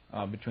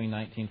between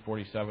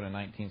 1947 and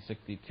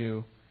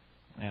 1962,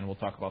 and we'll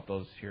talk about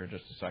those here in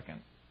just a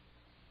second.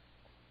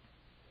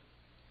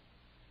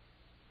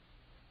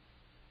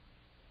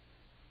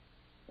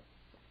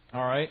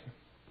 All right.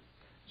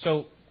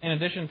 So, in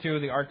addition to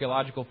the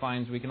archaeological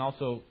finds, we can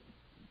also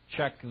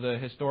check the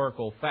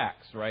historical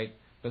facts, right?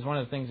 Because one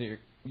of the things that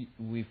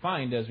we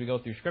find as we go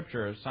through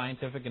Scripture is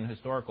scientific and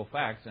historical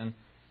facts, and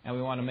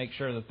we want to make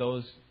sure that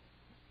those,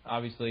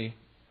 obviously,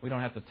 we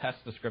don't have to test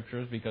the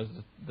Scriptures because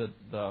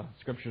the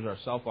Scriptures are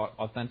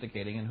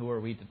self-authenticating, and who are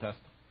we to test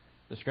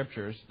the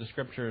Scriptures? The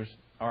Scriptures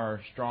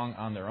are strong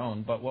on their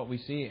own, but what we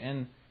see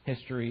in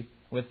history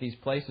with these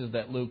places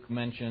that Luke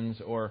mentions,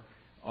 or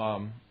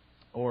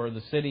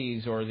the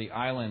cities or the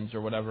islands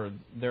or whatever,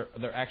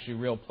 they're actually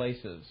real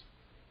places,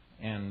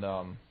 and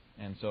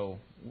so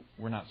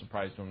we're not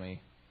surprised when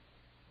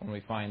we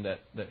find that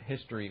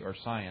history or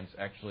science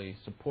actually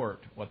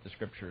support what the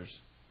Scriptures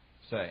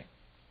say.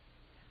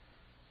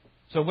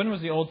 So when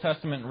was the Old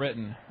Testament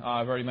written?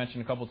 I've already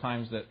mentioned a couple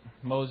times that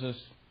Moses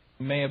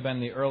may have been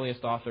the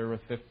earliest author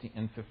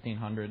in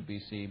 1500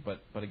 BC,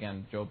 but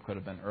again, Job could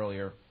have been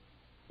earlier.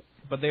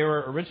 But they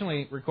were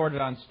originally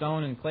recorded on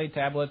stone and clay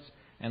tablets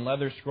and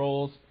leather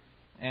scrolls,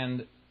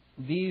 and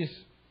these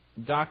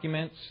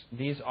documents,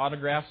 these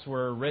autographs,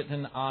 were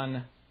written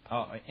on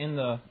in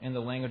the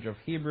language of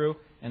Hebrew,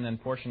 and then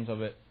portions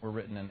of it were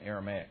written in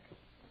Aramaic.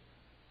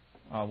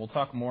 We'll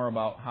talk more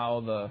about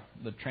how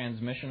the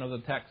transmission of the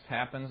text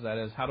happens. That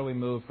is, how do we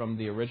move from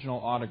the original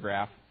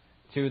autograph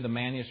to the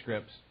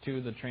manuscripts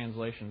to the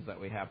translations that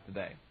we have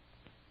today.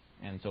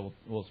 And so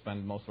we'll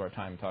spend most of our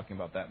time talking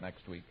about that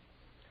next week.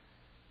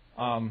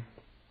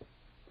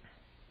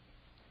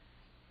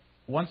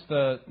 Once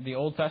the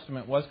Old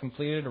Testament was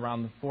completed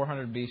around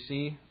 400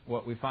 BC,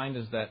 what we find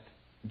is that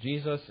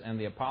Jesus and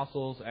the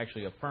apostles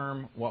actually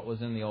affirm what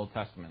was in the Old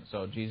Testament.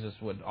 So Jesus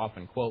would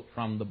often quote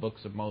from the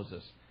books of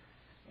Moses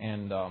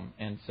and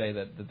say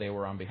that they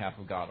were on behalf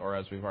of God. Or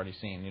as we've already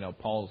seen,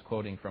 Paul is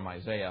quoting from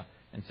Isaiah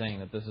and saying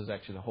that this is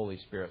actually the Holy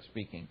Spirit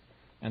speaking.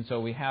 And so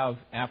we have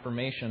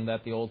affirmation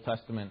that the Old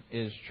Testament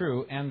is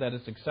true and that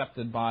it's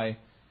accepted by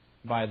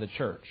the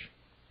church.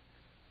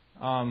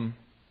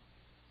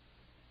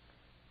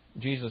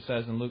 Jesus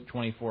says in Luke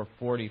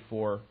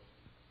 24:44,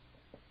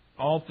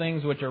 "All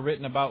things which are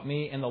written about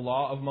me in the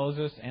law of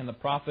Moses and the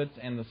prophets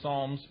and the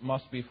Psalms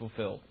must be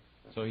fulfilled."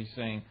 So he's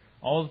saying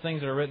all the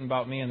things that are written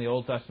about me in the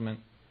Old Testament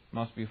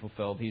must be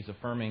fulfilled. He's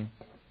affirming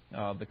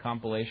the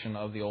compilation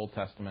of the Old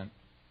Testament.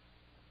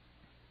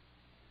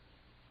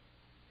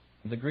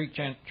 The Greek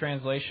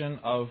translation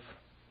of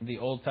the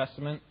Old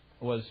Testament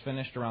was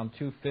finished around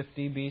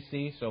 250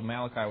 BC, so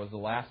Malachi was the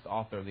last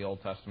author of the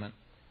Old Testament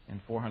in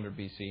 400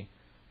 BC.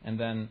 And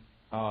then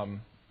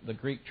the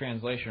Greek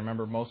translation,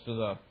 remember most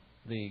of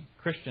the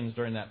Christians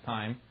during that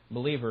time,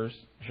 believers,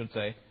 I should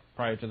say,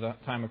 prior to the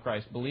time of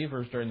Christ,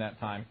 believers during that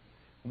time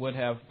would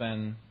have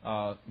been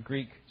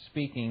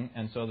Greek-speaking,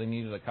 and so they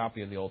needed a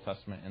copy of the Old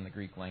Testament in the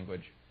Greek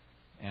language,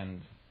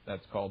 and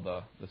that's called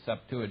the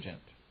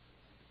Septuagint.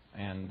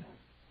 And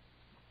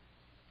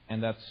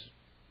that's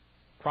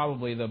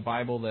probably the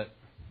Bible that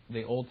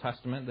the Old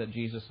Testament that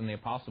Jesus and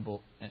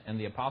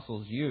the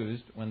apostles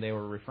used when they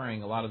were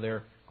referring. A lot of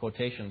their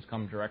quotations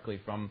come directly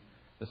from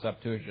the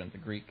Septuagint, the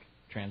Greek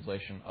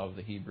translation of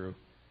the Hebrew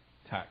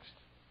text.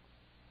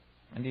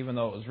 And even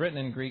though it was written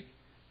in Greek,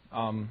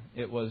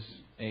 it was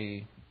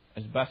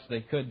as best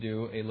they could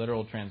do, a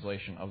literal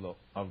translation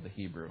of the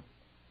Hebrew.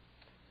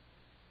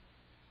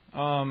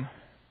 All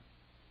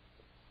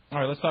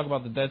right, let's talk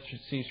about the Dead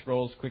Sea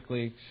Scrolls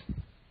quickly.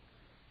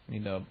 I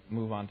need to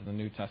move on to the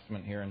New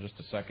Testament here in just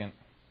a second.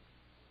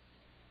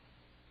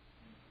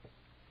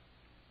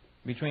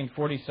 Between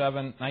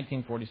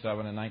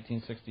 1947 and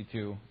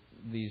 1962,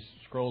 these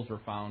scrolls were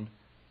found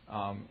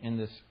in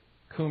this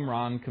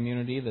Qumran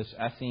community, this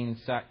Essene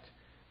sect,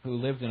 who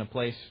lived in a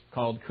place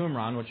called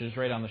Qumran, which is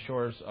right on the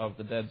shores of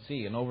the Dead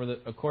Sea. And over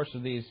the course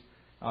of these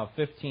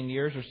 15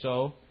 years or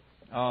so,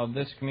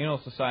 this communal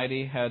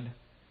society had,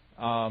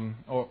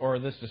 or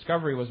this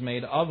discovery was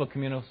made of a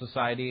communal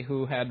society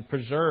who had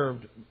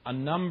preserved a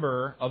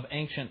number of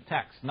ancient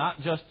texts,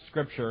 not just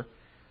Scripture.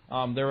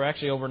 There were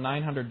actually over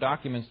 900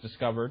 documents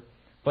discovered,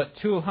 but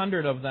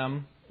 200 of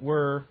them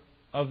were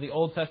of the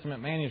Old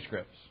Testament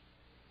manuscripts.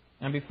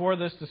 And before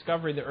this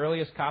discovery, the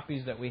earliest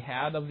copies that we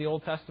had of the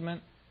Old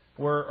Testament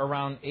were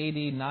around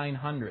AD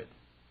 900.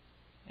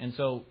 And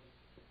so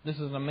this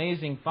is an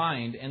amazing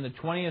find. In the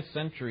 20th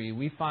century,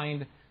 we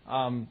find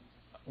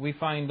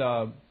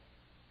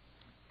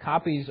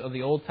copies of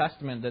the Old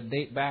Testament that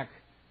date back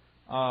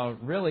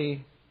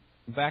really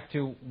back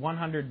to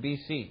 100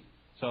 BC.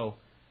 So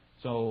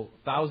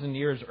 1,000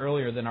 years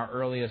earlier than our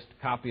earliest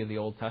copy of the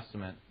Old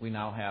Testament, we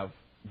now have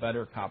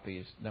better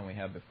copies than we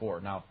had before.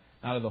 Now,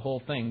 not of the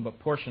whole thing, but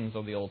portions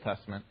of the Old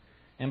Testament.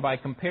 And by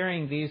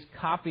comparing these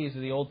copies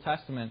of the Old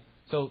Testament,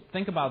 so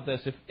think about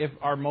this, if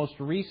our most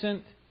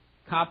recent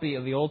copy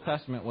of the Old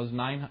Testament was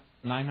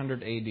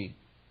 900 AD,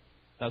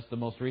 that's the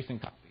most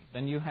recent copy.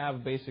 then you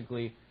have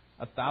basically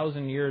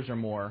 1,000 years or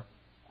more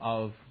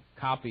of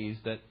copies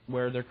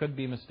where there could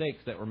be mistakes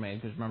that were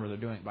made, because remember, they're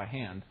doing it by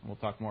hand. We'll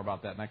talk more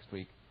about that next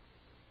week.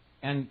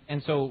 And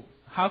so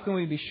how can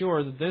we be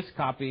sure that this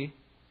copy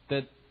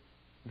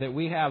that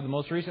we have, the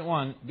most recent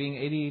one being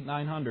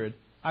 8900,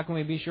 how can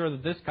we be sure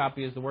that this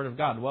copy is the Word of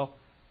God? Well,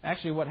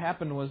 actually what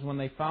happened was when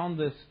they found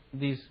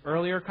these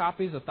earlier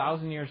copies,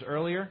 1,000 years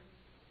earlier,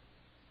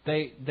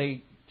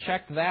 they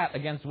checked that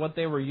against what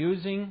they were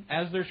using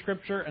as their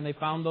Scripture, and they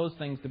found those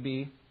things to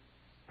be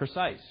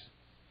precise.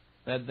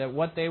 That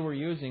what they were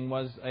using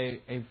was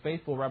a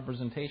faithful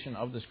representation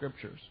of the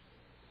Scriptures.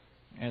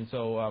 And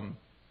so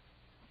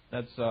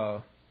that's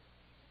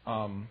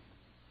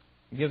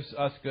gives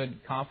us good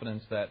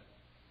confidence that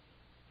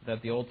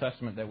the Old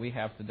Testament that we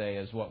have today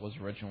is what was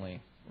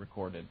originally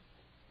recorded.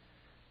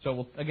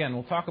 So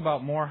we'll talk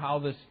about more how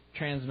this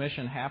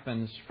transmission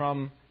happens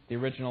from the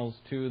originals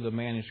to the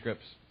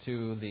manuscripts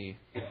to the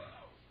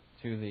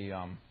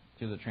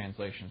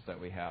translations that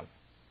we have.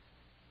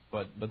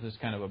 But this is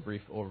kind of a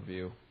brief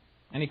overview.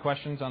 Any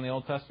questions on the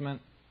Old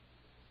Testament?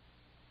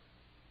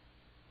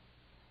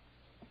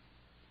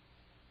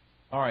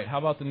 All right, how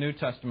about the New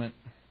Testament?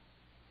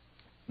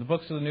 The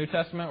books of the New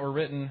Testament were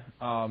written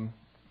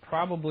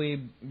probably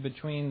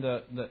between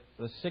the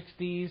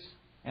 60s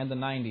and the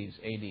 90s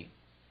AD.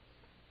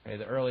 Okay,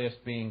 the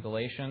earliest being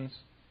Galatians,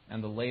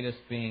 and the latest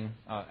being,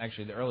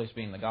 the earliest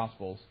being the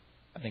Gospels.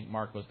 I think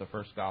Mark was the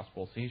first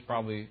Gospel, so he's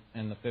probably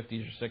in the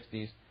 50s or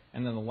 60s.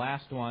 And then the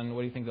last one,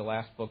 what do you think the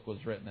last book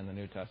was written in the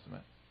New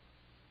Testament?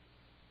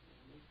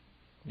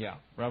 Yeah,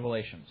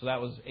 Revelation. So that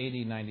was AD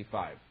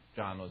 95.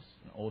 John was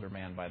an older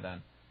man by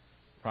then,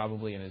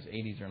 probably in his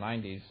 80s or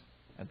 90s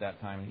at that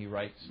time, and he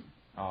writes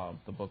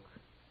the book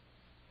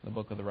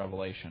of the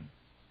Revelation.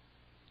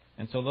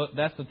 And so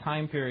that's the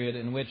time period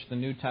in which the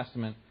New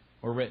Testament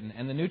were written.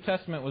 And the New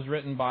Testament was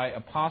written by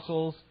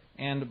apostles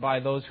and by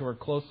those who were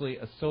closely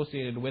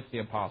associated with the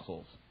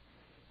apostles.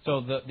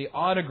 So the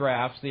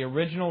autographs, the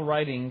original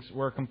writings,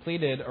 were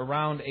completed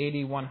around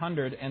AD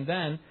 100, and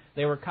then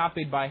they were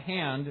copied by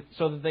hand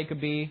so that they could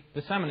be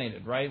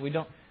disseminated. Right? We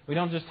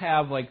don't just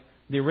have like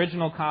the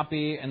original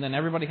copy and then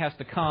everybody has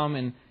to come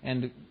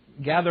and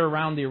gather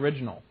around the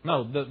original.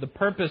 No, the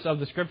purpose of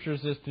the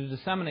Scriptures is to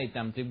disseminate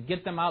them, to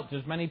get them out to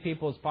as many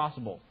people as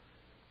possible,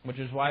 which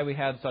is why we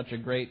had such a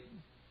great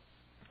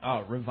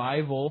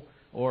revival,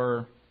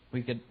 or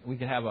we could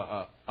have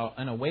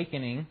an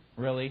awakening,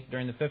 really,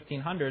 during the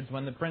 1500s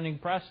when the printing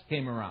press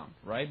came around,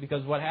 right?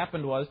 Because what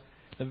happened was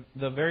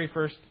the very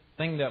first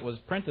thing that was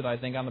printed, I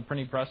think, on the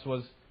printing press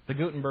was the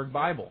Gutenberg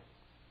Bible.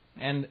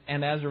 And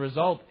as a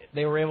result,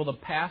 they were able to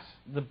pass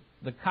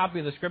the copy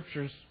of the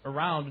Scriptures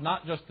around,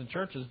 not just to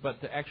churches, but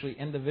to actually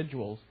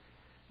individuals.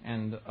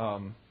 And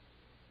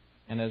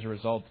as a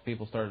result,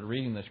 people started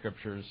reading the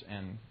Scriptures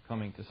and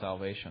coming to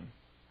salvation.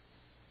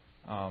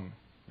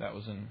 That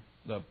was in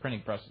the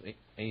printing press,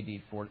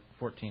 AD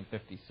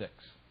 1456.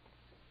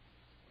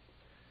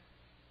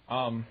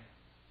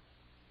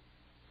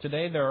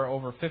 Today there are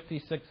over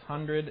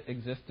 5,600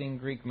 existing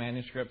Greek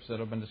manuscripts that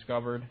have been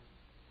discovered,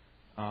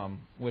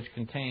 which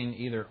contain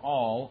either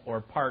all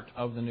or part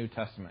of the New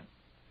Testament.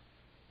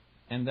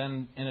 And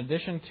then, in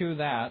addition to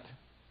that,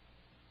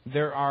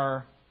 there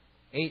are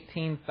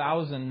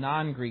 18,000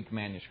 non-Greek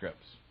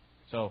manuscripts.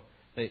 So,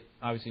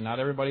 obviously not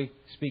everybody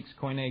speaks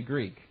Koine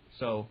Greek,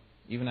 so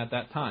even at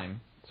that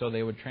time, so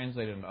they would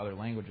translate it into other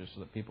languages so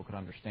that people could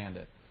understand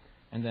it.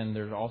 And then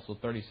there's also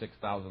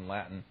 36,000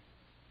 Latin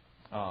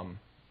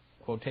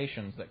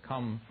quotations that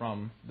come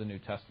from the New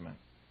Testament.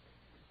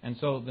 And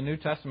so the New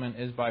Testament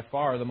is by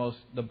far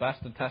the best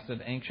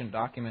attested ancient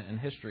document in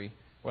history,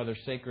 whether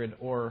sacred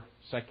or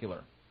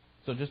secular.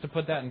 So just to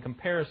put that in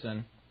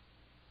comparison,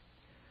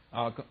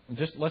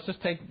 let's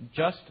just take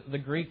just the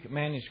Greek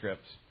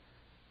manuscripts.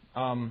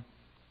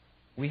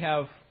 We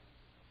have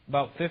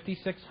about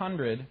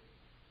 5,600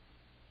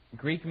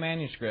 Greek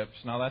manuscripts.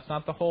 Now that's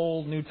not the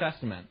whole New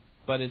Testament,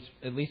 but it's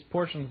at least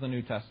portions of the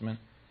New Testament.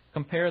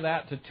 Compare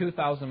that to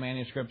 2,000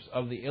 manuscripts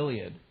of the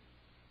Iliad,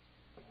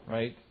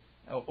 right?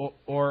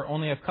 Or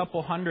only a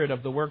couple hundred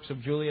of the works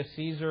of Julius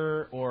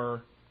Caesar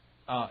or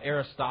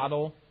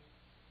Aristotle.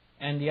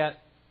 And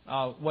yet,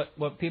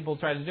 what people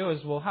try to do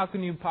is, well, how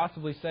can you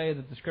possibly say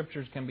that the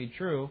Scriptures can be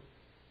true?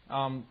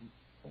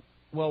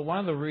 Well, one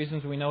of the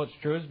reasons we know it's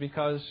true is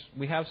because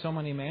we have so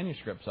many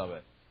manuscripts of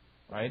it,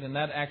 right? And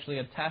that actually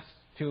attests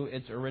to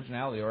its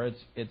originality or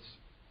its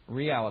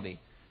reality.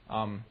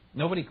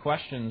 Nobody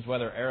questions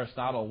whether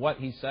Aristotle, what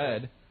he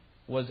said,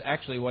 was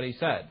actually what he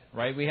said,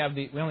 right? We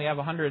only have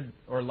 100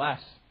 or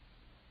less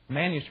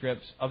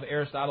manuscripts of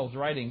Aristotle's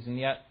writings, and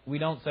yet we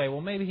don't say,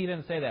 well, maybe he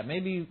didn't say that.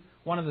 Maybe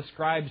one of the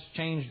scribes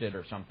changed it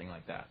or something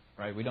like that,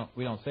 right? We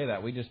don't say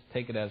that. We just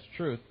take it as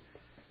truth.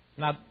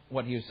 Not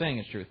what he was saying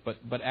is truth,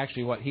 but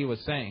actually what he was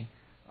saying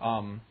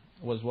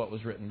was what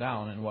was written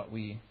down and what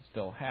we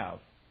still have.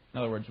 In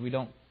other words, we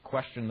don't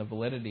question the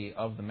validity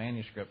of the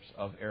manuscripts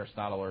of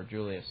Aristotle or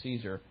Julius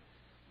Caesar.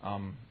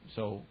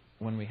 So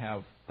when we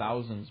have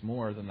thousands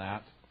more than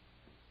that,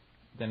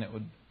 then it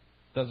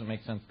doesn't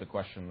make sense to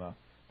question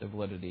the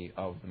validity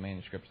of the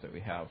manuscripts that we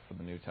have for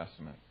the New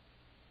Testament.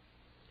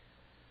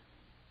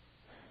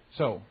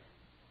 So,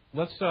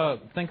 let's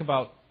think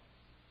about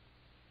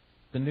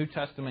the New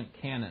Testament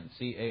canon,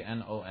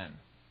 C-A-N-O-N,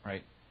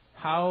 right?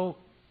 How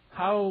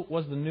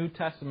was the New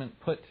Testament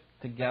put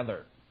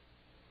together?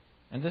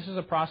 And this is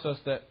a process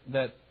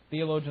that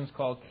theologians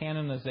call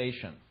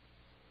canonization.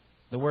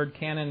 The word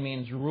canon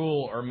means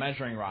rule or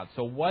measuring rod.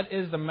 So what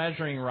is the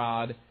measuring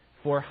rod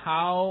for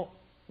how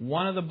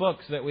one of the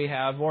books that we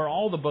have, or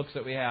all the books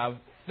that we have,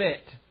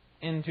 fit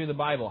into the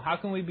Bible? How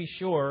can we be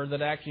sure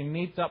that it actually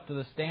meets up to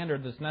the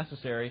standard that's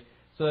necessary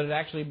so that it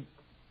actually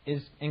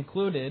is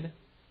included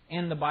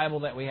in the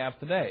Bible that we have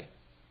today?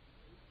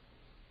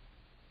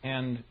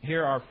 And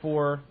here are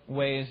 4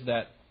 ways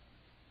that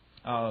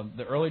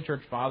the early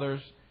church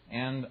fathers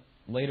and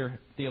later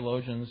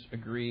theologians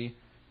agree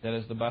that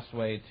is the best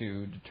way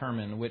to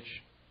determine which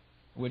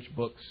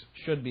books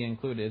should be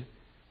included.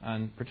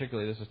 And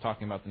particularly, this is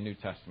talking about the New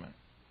Testament.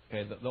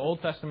 Okay, the Old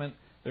Testament,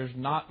 there's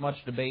not much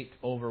debate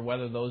over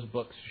whether those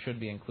books should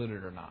be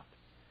included or not.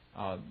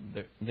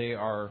 They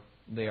are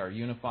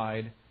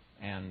unified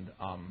and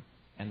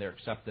they're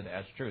accepted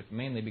as truth,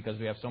 mainly because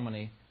we have so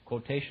many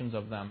quotations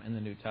of them in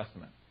the New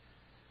Testament.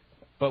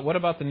 But what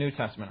about the New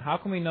Testament? How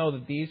can we know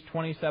that these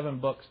 27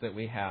 books that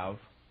we have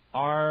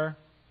are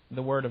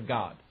the Word of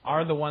God,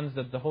 are the ones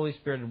that the Holy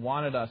Spirit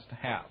wanted us to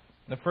have?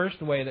 The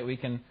first way that we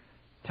can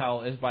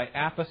tell is by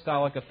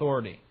apostolic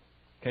authority,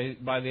 okay,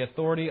 by the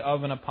authority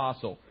of an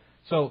apostle.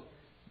 So,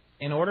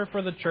 in order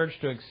for the church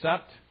to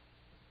accept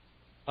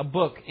a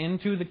book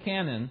into the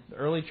canon, the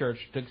early church,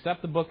 to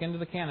accept the book into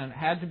the canon, it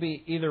had to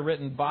be either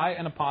written by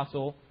an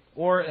apostle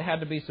or it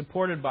had to be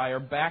supported by or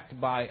backed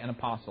by an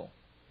apostle.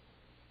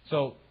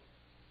 So,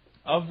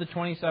 of the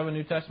 27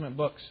 New Testament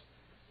books,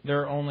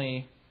 there are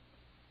only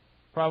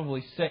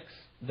probably 6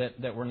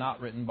 that were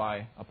not written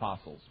by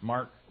apostles.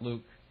 Mark,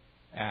 Luke,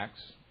 Acts,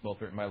 both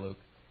written by Luke,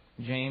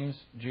 James,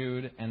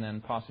 Jude, and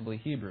then possibly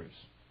Hebrews.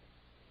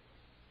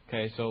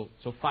 Okay, so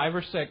 5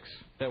 or 6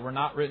 that were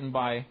not written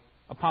by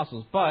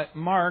apostles. But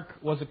Mark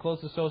was a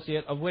close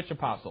associate of which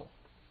apostle?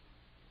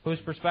 Whose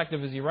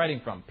perspective is he writing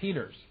from?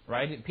 Peter's,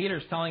 right?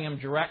 Peter's telling him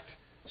direct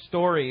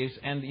stories,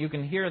 and you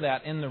can hear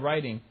that in the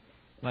writing.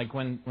 Like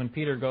when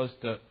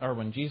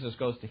Jesus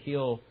goes to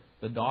heal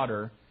the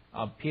daughter,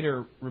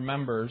 Peter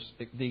remembers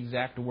the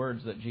exact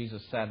words that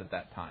Jesus said at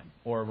that time.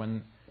 Or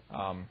when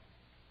I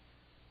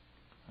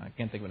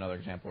can't think of another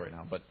example right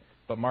now,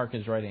 but Mark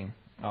is writing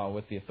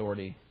with the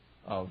authority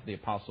of the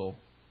apostle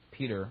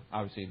Peter,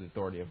 obviously the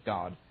authority of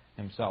God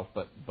himself.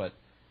 But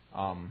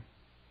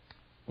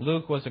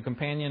Luke was a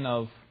companion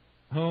of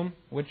whom?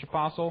 Which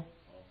apostle?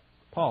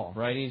 Paul,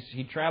 right?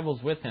 He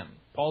travels with him.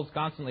 Paul's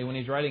constantly, when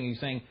he's writing, he's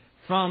saying,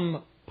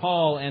 from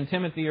Paul and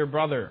Timothy, your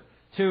brother,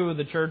 to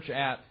the church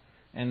at,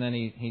 and then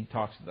he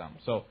talks to them.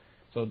 So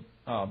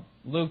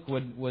Luke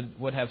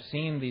would have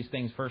seen these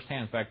things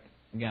firsthand. In fact,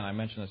 again, I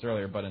mentioned this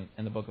earlier, but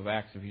in the book of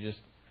Acts, if you just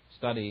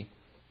study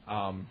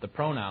the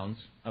pronouns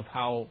of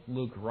how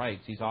Luke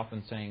writes, he's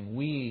often saying,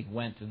 we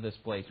went to this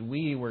place,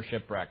 we were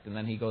shipwrecked, and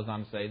then he goes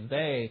on to say,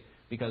 they,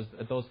 because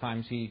at those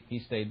times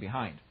he stayed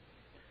behind.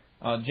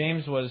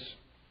 James was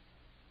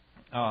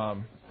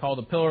called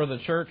a pillar of the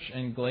church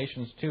in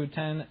Galatians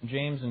 2:10.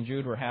 James and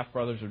Jude were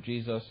half-brothers of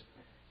Jesus.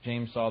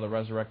 James saw the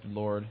resurrected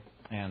Lord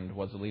and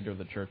was the leader of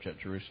the church at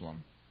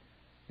Jerusalem.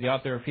 The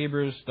author of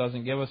Hebrews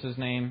doesn't give us his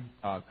name.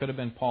 Could have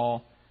been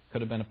Paul,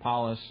 could have been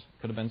Apollos,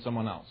 could have been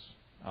someone else.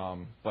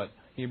 But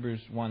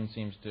Hebrews 1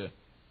 seems to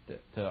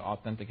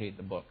authenticate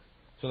the book.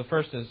 So the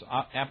first is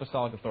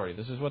apostolic authority.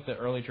 This is what the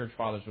early church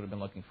fathers would have been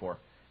looking for.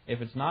 If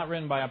it's not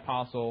written by an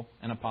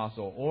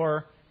apostle,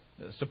 or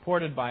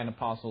supported by an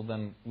apostle,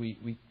 then we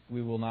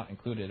will not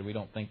include it. We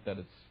don't think that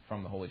it's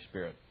from the Holy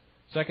Spirit.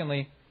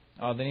 Secondly,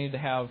 they needed to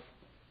have,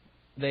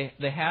 they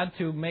had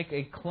to make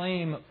a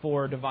claim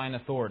for divine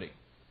authority.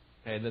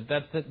 Okay,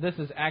 that this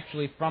is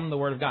actually from the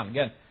Word of God.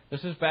 Again,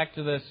 this is back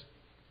to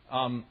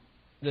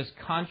this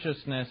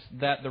consciousness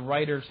that the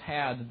writers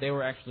had, that they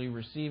were actually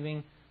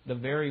receiving the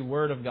very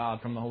Word of God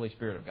from the Holy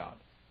Spirit of God.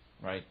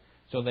 Right?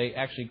 So they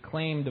actually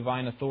claim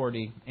divine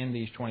authority in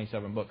these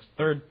 27 books.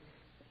 Third,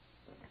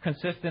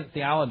 consistent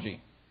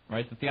theology.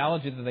 Right? The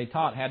theology that they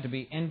taught had to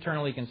be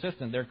internally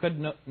consistent. There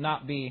could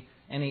not be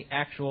any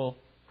actual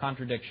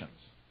contradictions.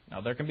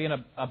 Now, there can be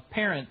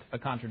apparent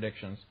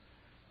contradictions.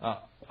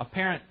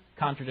 Apparent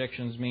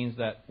contradictions means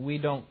that we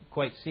don't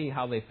quite see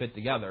how they fit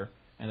together,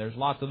 and there's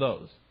lots of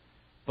those.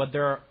 But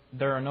there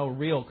are no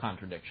real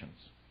contradictions,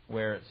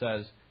 where it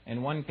says,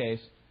 in one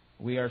case,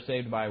 we are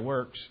saved by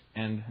works,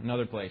 and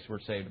another place we're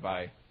saved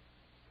by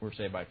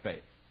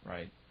faith.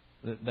 Right?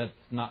 That's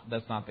not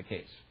the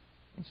case.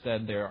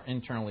 Instead, they are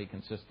internally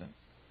consistent.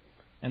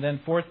 And then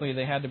fourthly,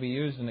 they had to be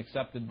used and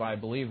accepted by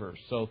believers.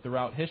 So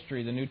throughout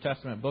history, the New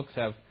Testament books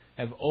have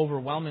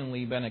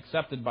overwhelmingly been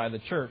accepted by the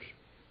church.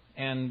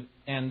 And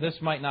this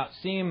might not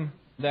seem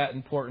that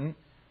important,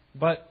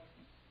 but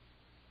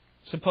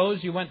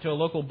suppose you went to a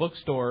local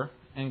bookstore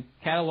and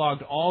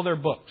cataloged all their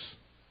books.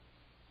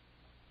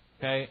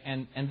 Okay,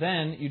 and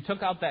then you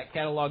took out that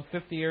catalog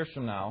 50 years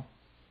from now,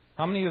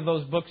 How many of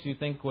those books do you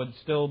think would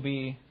still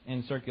be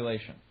in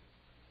circulation?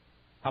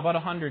 How about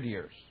 100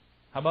 years?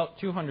 How about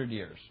 200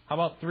 years? How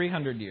about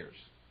 300 years?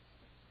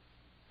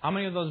 How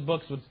many of those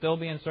books would still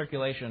be in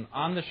circulation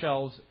on the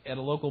shelves at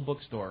a local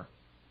bookstore,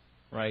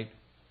 right?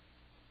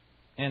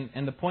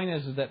 And the point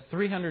is that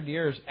 300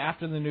 years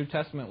after the New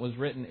Testament was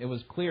written, it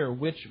was clear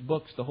which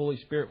books the Holy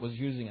Spirit was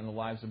using in the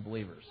lives of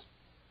believers.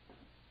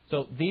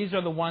 So these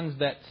are the ones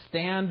that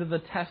stand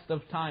the test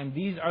of time.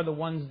 These are the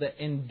ones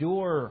that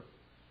endure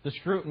the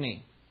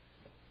scrutiny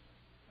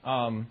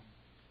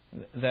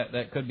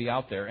that could be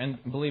out there. And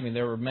believe me,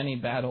 there were many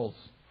battles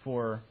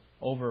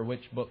over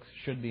which books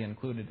should be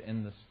included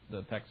in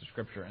the text of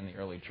Scripture in the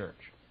early church.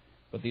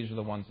 But these are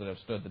the ones that have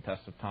stood the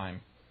test of time.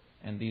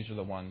 And these are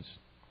the ones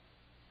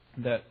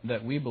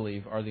that we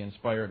believe are the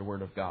inspired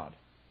Word of God.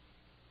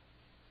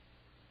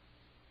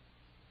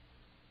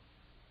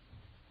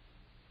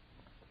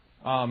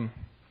 Now,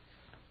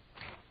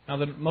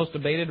 the most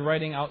debated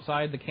writing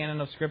outside the canon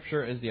of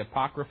Scripture is the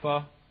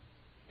Apocrypha.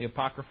 The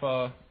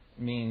Apocrypha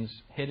means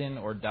hidden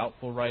or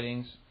doubtful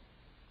writings.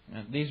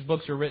 And these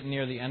books are written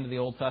near the end of the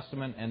Old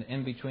Testament and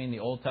in between the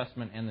Old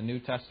Testament and the New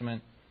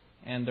Testament.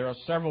 And there are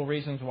several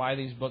reasons why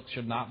these books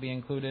should not be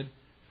included.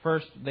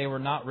 First, they were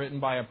not written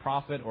by a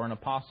prophet or an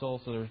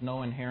apostle, so there's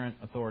no inherent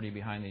authority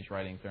behind these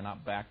writings. They're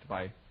not backed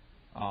by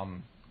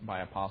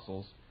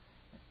apostles.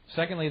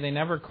 Secondly, they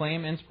never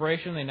claim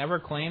inspiration. They never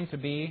claim to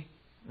be,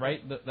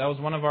 right? That was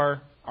one of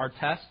our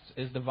tests,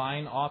 is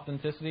divine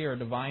authenticity or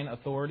divine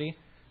authority,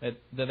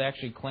 that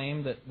actually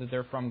claim that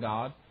they're from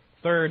God.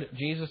 Third,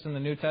 Jesus and the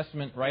New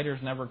Testament writers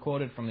never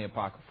quoted from the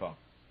Apocrypha,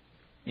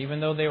 even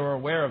though they were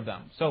aware of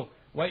them. So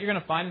what you're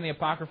going to find in the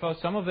Apocrypha,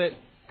 some of it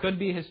could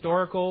be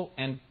historical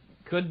and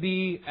could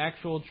be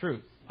actual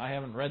truth. I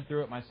haven't read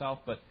through it myself,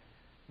 but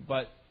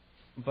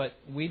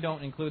we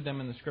don't include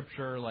them in the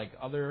Scripture like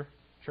other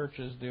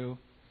churches do,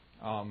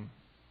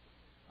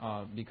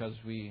 because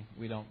we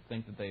don't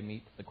think that they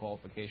meet the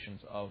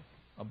qualifications of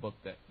a book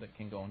that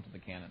can go into the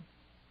canon.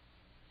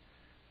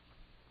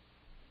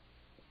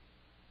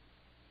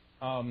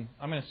 I'm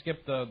going to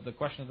skip the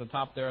question at the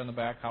top there in the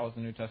back. How is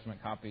the New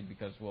Testament copied?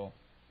 Because we'll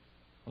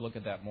look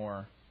at that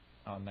more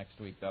next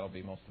week. That'll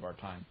be most of our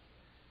time.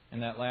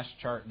 And that last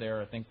chart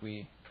there, I think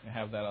we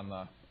have that on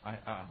the.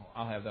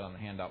 I'll have that on the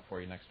handout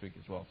for you next week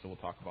as well. So we'll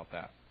talk about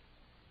that.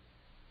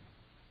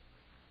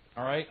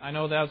 All right. I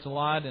know that's a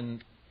lot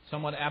and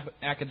somewhat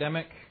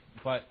academic,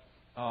 but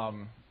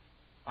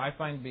I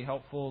find it to be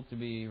helpful to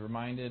be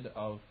reminded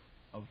of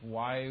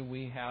why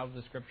we have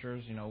the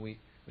Scriptures. You know, we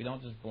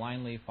don't just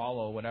blindly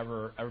follow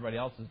whatever everybody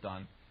else has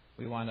done.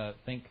 We want to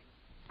think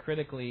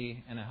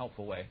critically in a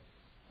helpful way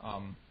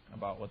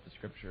about what the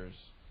Scriptures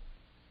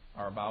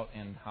are about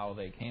and how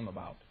they came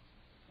about.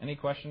 Any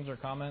questions or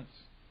comments?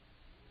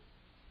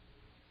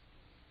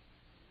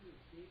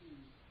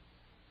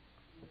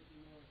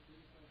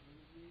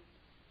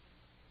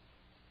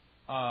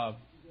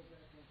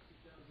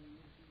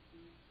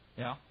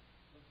 Yeah.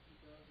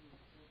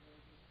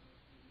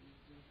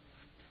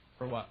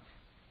 For what?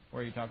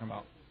 Where are you talking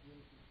about?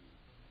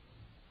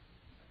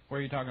 Where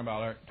are you talking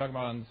about? Are you talking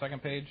about on the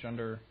second page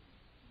under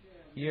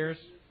years?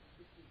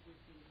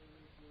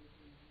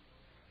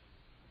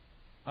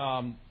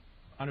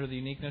 Under the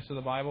uniqueness of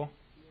the Bible?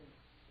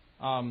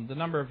 The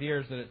number of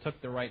years that it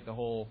took to write the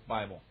whole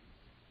Bible.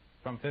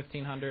 From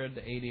 1500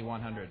 to AD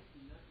 100.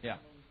 Yeah.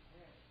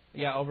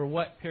 Yeah, over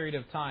what period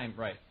of time?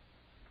 Right.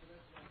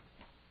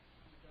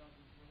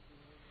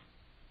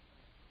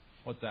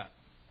 What's that?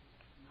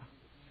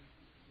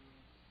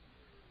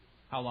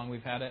 How long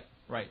we've had it?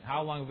 Right.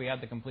 How long have we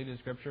had the completed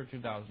Scripture?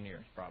 2,000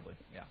 years, probably.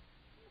 Yeah.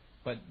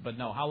 But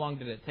no, how long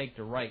did it take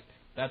to write?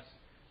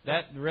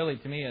 That really,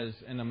 to me, is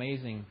an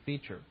amazing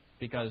feature,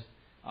 because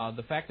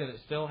the fact that it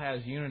still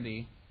has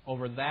unity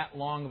over that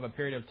long of a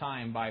period of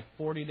time by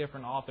 40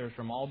 different authors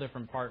from all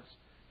different parts,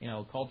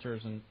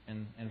 cultures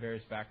and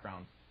various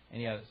backgrounds,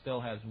 and yet it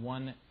still has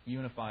one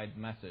unified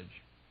message,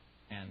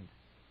 and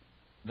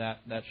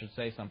that should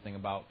say something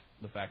about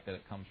the fact that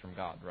it comes from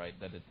God, right?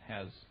 That it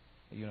has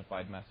a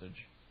unified message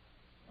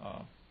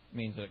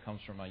means that it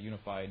comes from a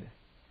unified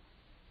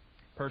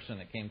person.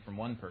 It came from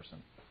one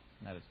person,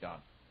 and that is God.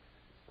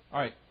 All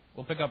right,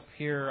 we'll pick up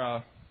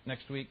here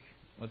next week.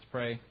 Let's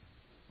pray.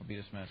 We'll be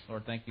dismissed.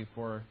 Lord, thank you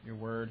for your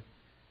word.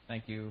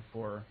 Thank you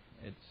for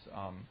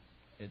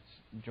its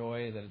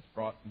joy that it's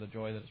brought, the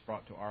joy that it's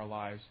brought to our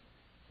lives.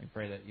 We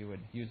pray that you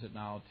would use it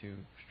now to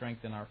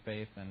strengthen our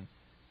faith and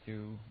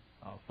to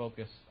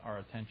focus our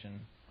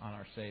attention on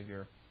our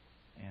Savior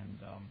and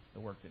the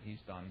work that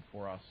He's done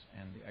for us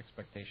and the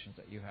expectations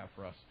that you have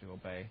for us to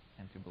obey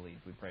and to believe.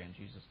 We pray in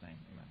Jesus' name.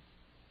 Amen.